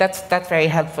 Okay, that's very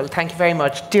helpful. Thank you very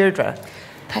much. Deirdre.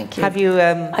 Thank you. Have you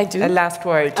I do. A last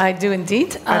word? I do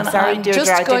indeed. I'm sorry,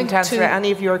 Deirdre, I didn't answer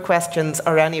any of your questions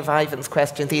or any of Ivan's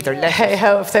questions either. Hey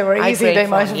ho, if they were easy, they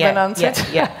might have been answered.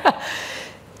 Yeah.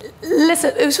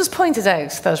 Listen, it was just pointed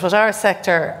out that what our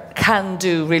sector can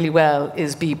do really well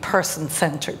is be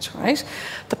person-centred, right?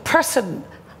 The person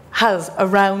has a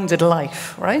rounded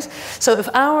life, right? So if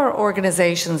our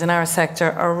organisations in our sector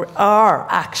are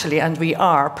actually, and we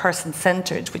are,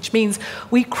 person-centred, which means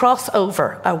we cross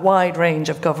over a wide range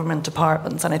of government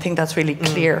departments, and I think that's really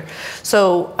clear.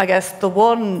 So I guess the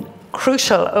one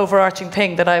crucial overarching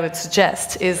thing that I would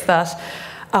suggest is that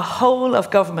a whole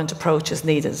of government approach is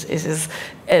needed.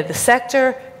 The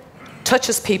sector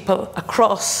touches people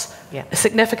across a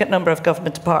significant number of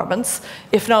government departments,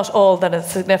 if not all, then a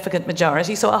significant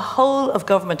majority. So a whole of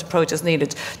government approach is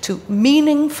needed to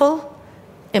meaningful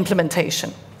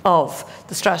implementation of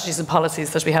the strategies and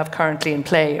policies that we have currently in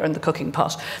play or in the cooking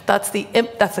pot. That's the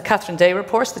Catherine Day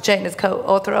report that Jane is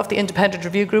co-author of, the Independent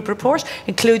Review Group report,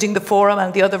 including the forum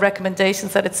and the other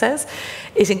recommendations that it says.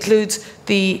 It includes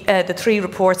the 3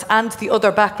 reports and the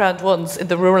other background ones in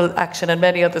the rural action and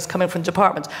many others coming from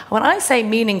department. When I say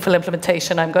meaningful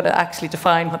implementation, I'm going to actually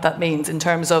define what that means in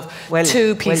terms of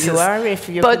 2 pieces. Well, you are if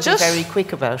you can be very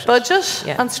quick about it. Budget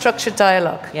and structured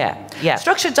dialogue. Yeah.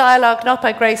 Structured dialogue, not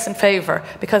by grace and favour,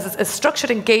 because it's a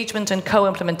structured engagement and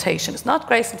co-implementation. It's not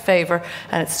grace and favour,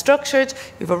 and it's structured.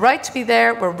 You have a right to be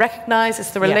there. We're recognised.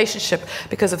 It's the relationship.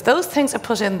 Because if those things are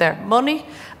put in there, money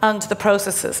and the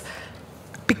processes,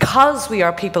 because we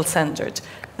are people-centred,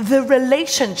 the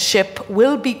relationship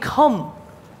will become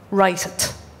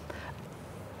righted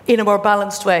in a more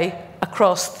balanced way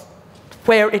across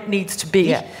where it needs to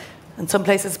be. And some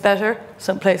places better,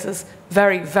 some places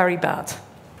very, very bad.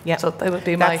 So that would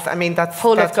be my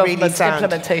whole of government's really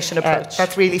implementation approach.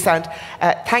 That's really sound.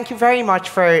 Thank you very much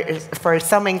for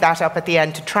summing that up at the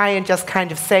end, to try and just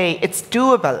kind of say it's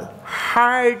doable,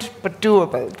 hard but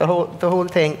doable. The whole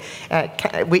thing.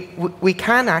 We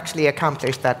can actually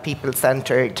accomplish that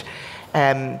people-centred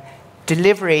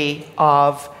delivery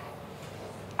of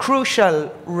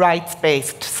crucial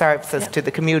rights-based services to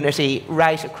the community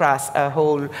right across a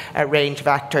whole range of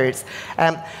actors.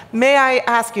 May I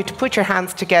ask you to put your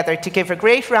hands together to give a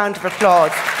great round of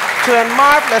applause to a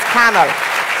marvellous panel.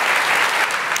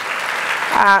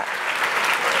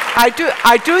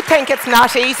 I do think it's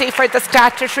not easy for the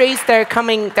statutories. They're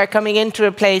coming into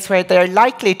a place where they're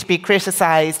likely to be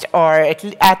criticised, or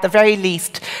at the very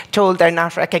least told they're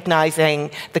not recognising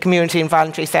the community and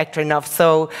voluntary sector enough.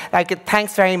 So,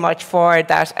 thanks very much for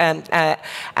that,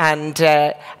 and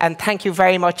thank you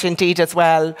very much indeed as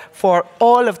well for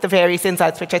all of the various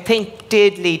insights, which I think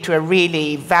did lead to a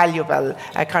really valuable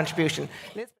contribution.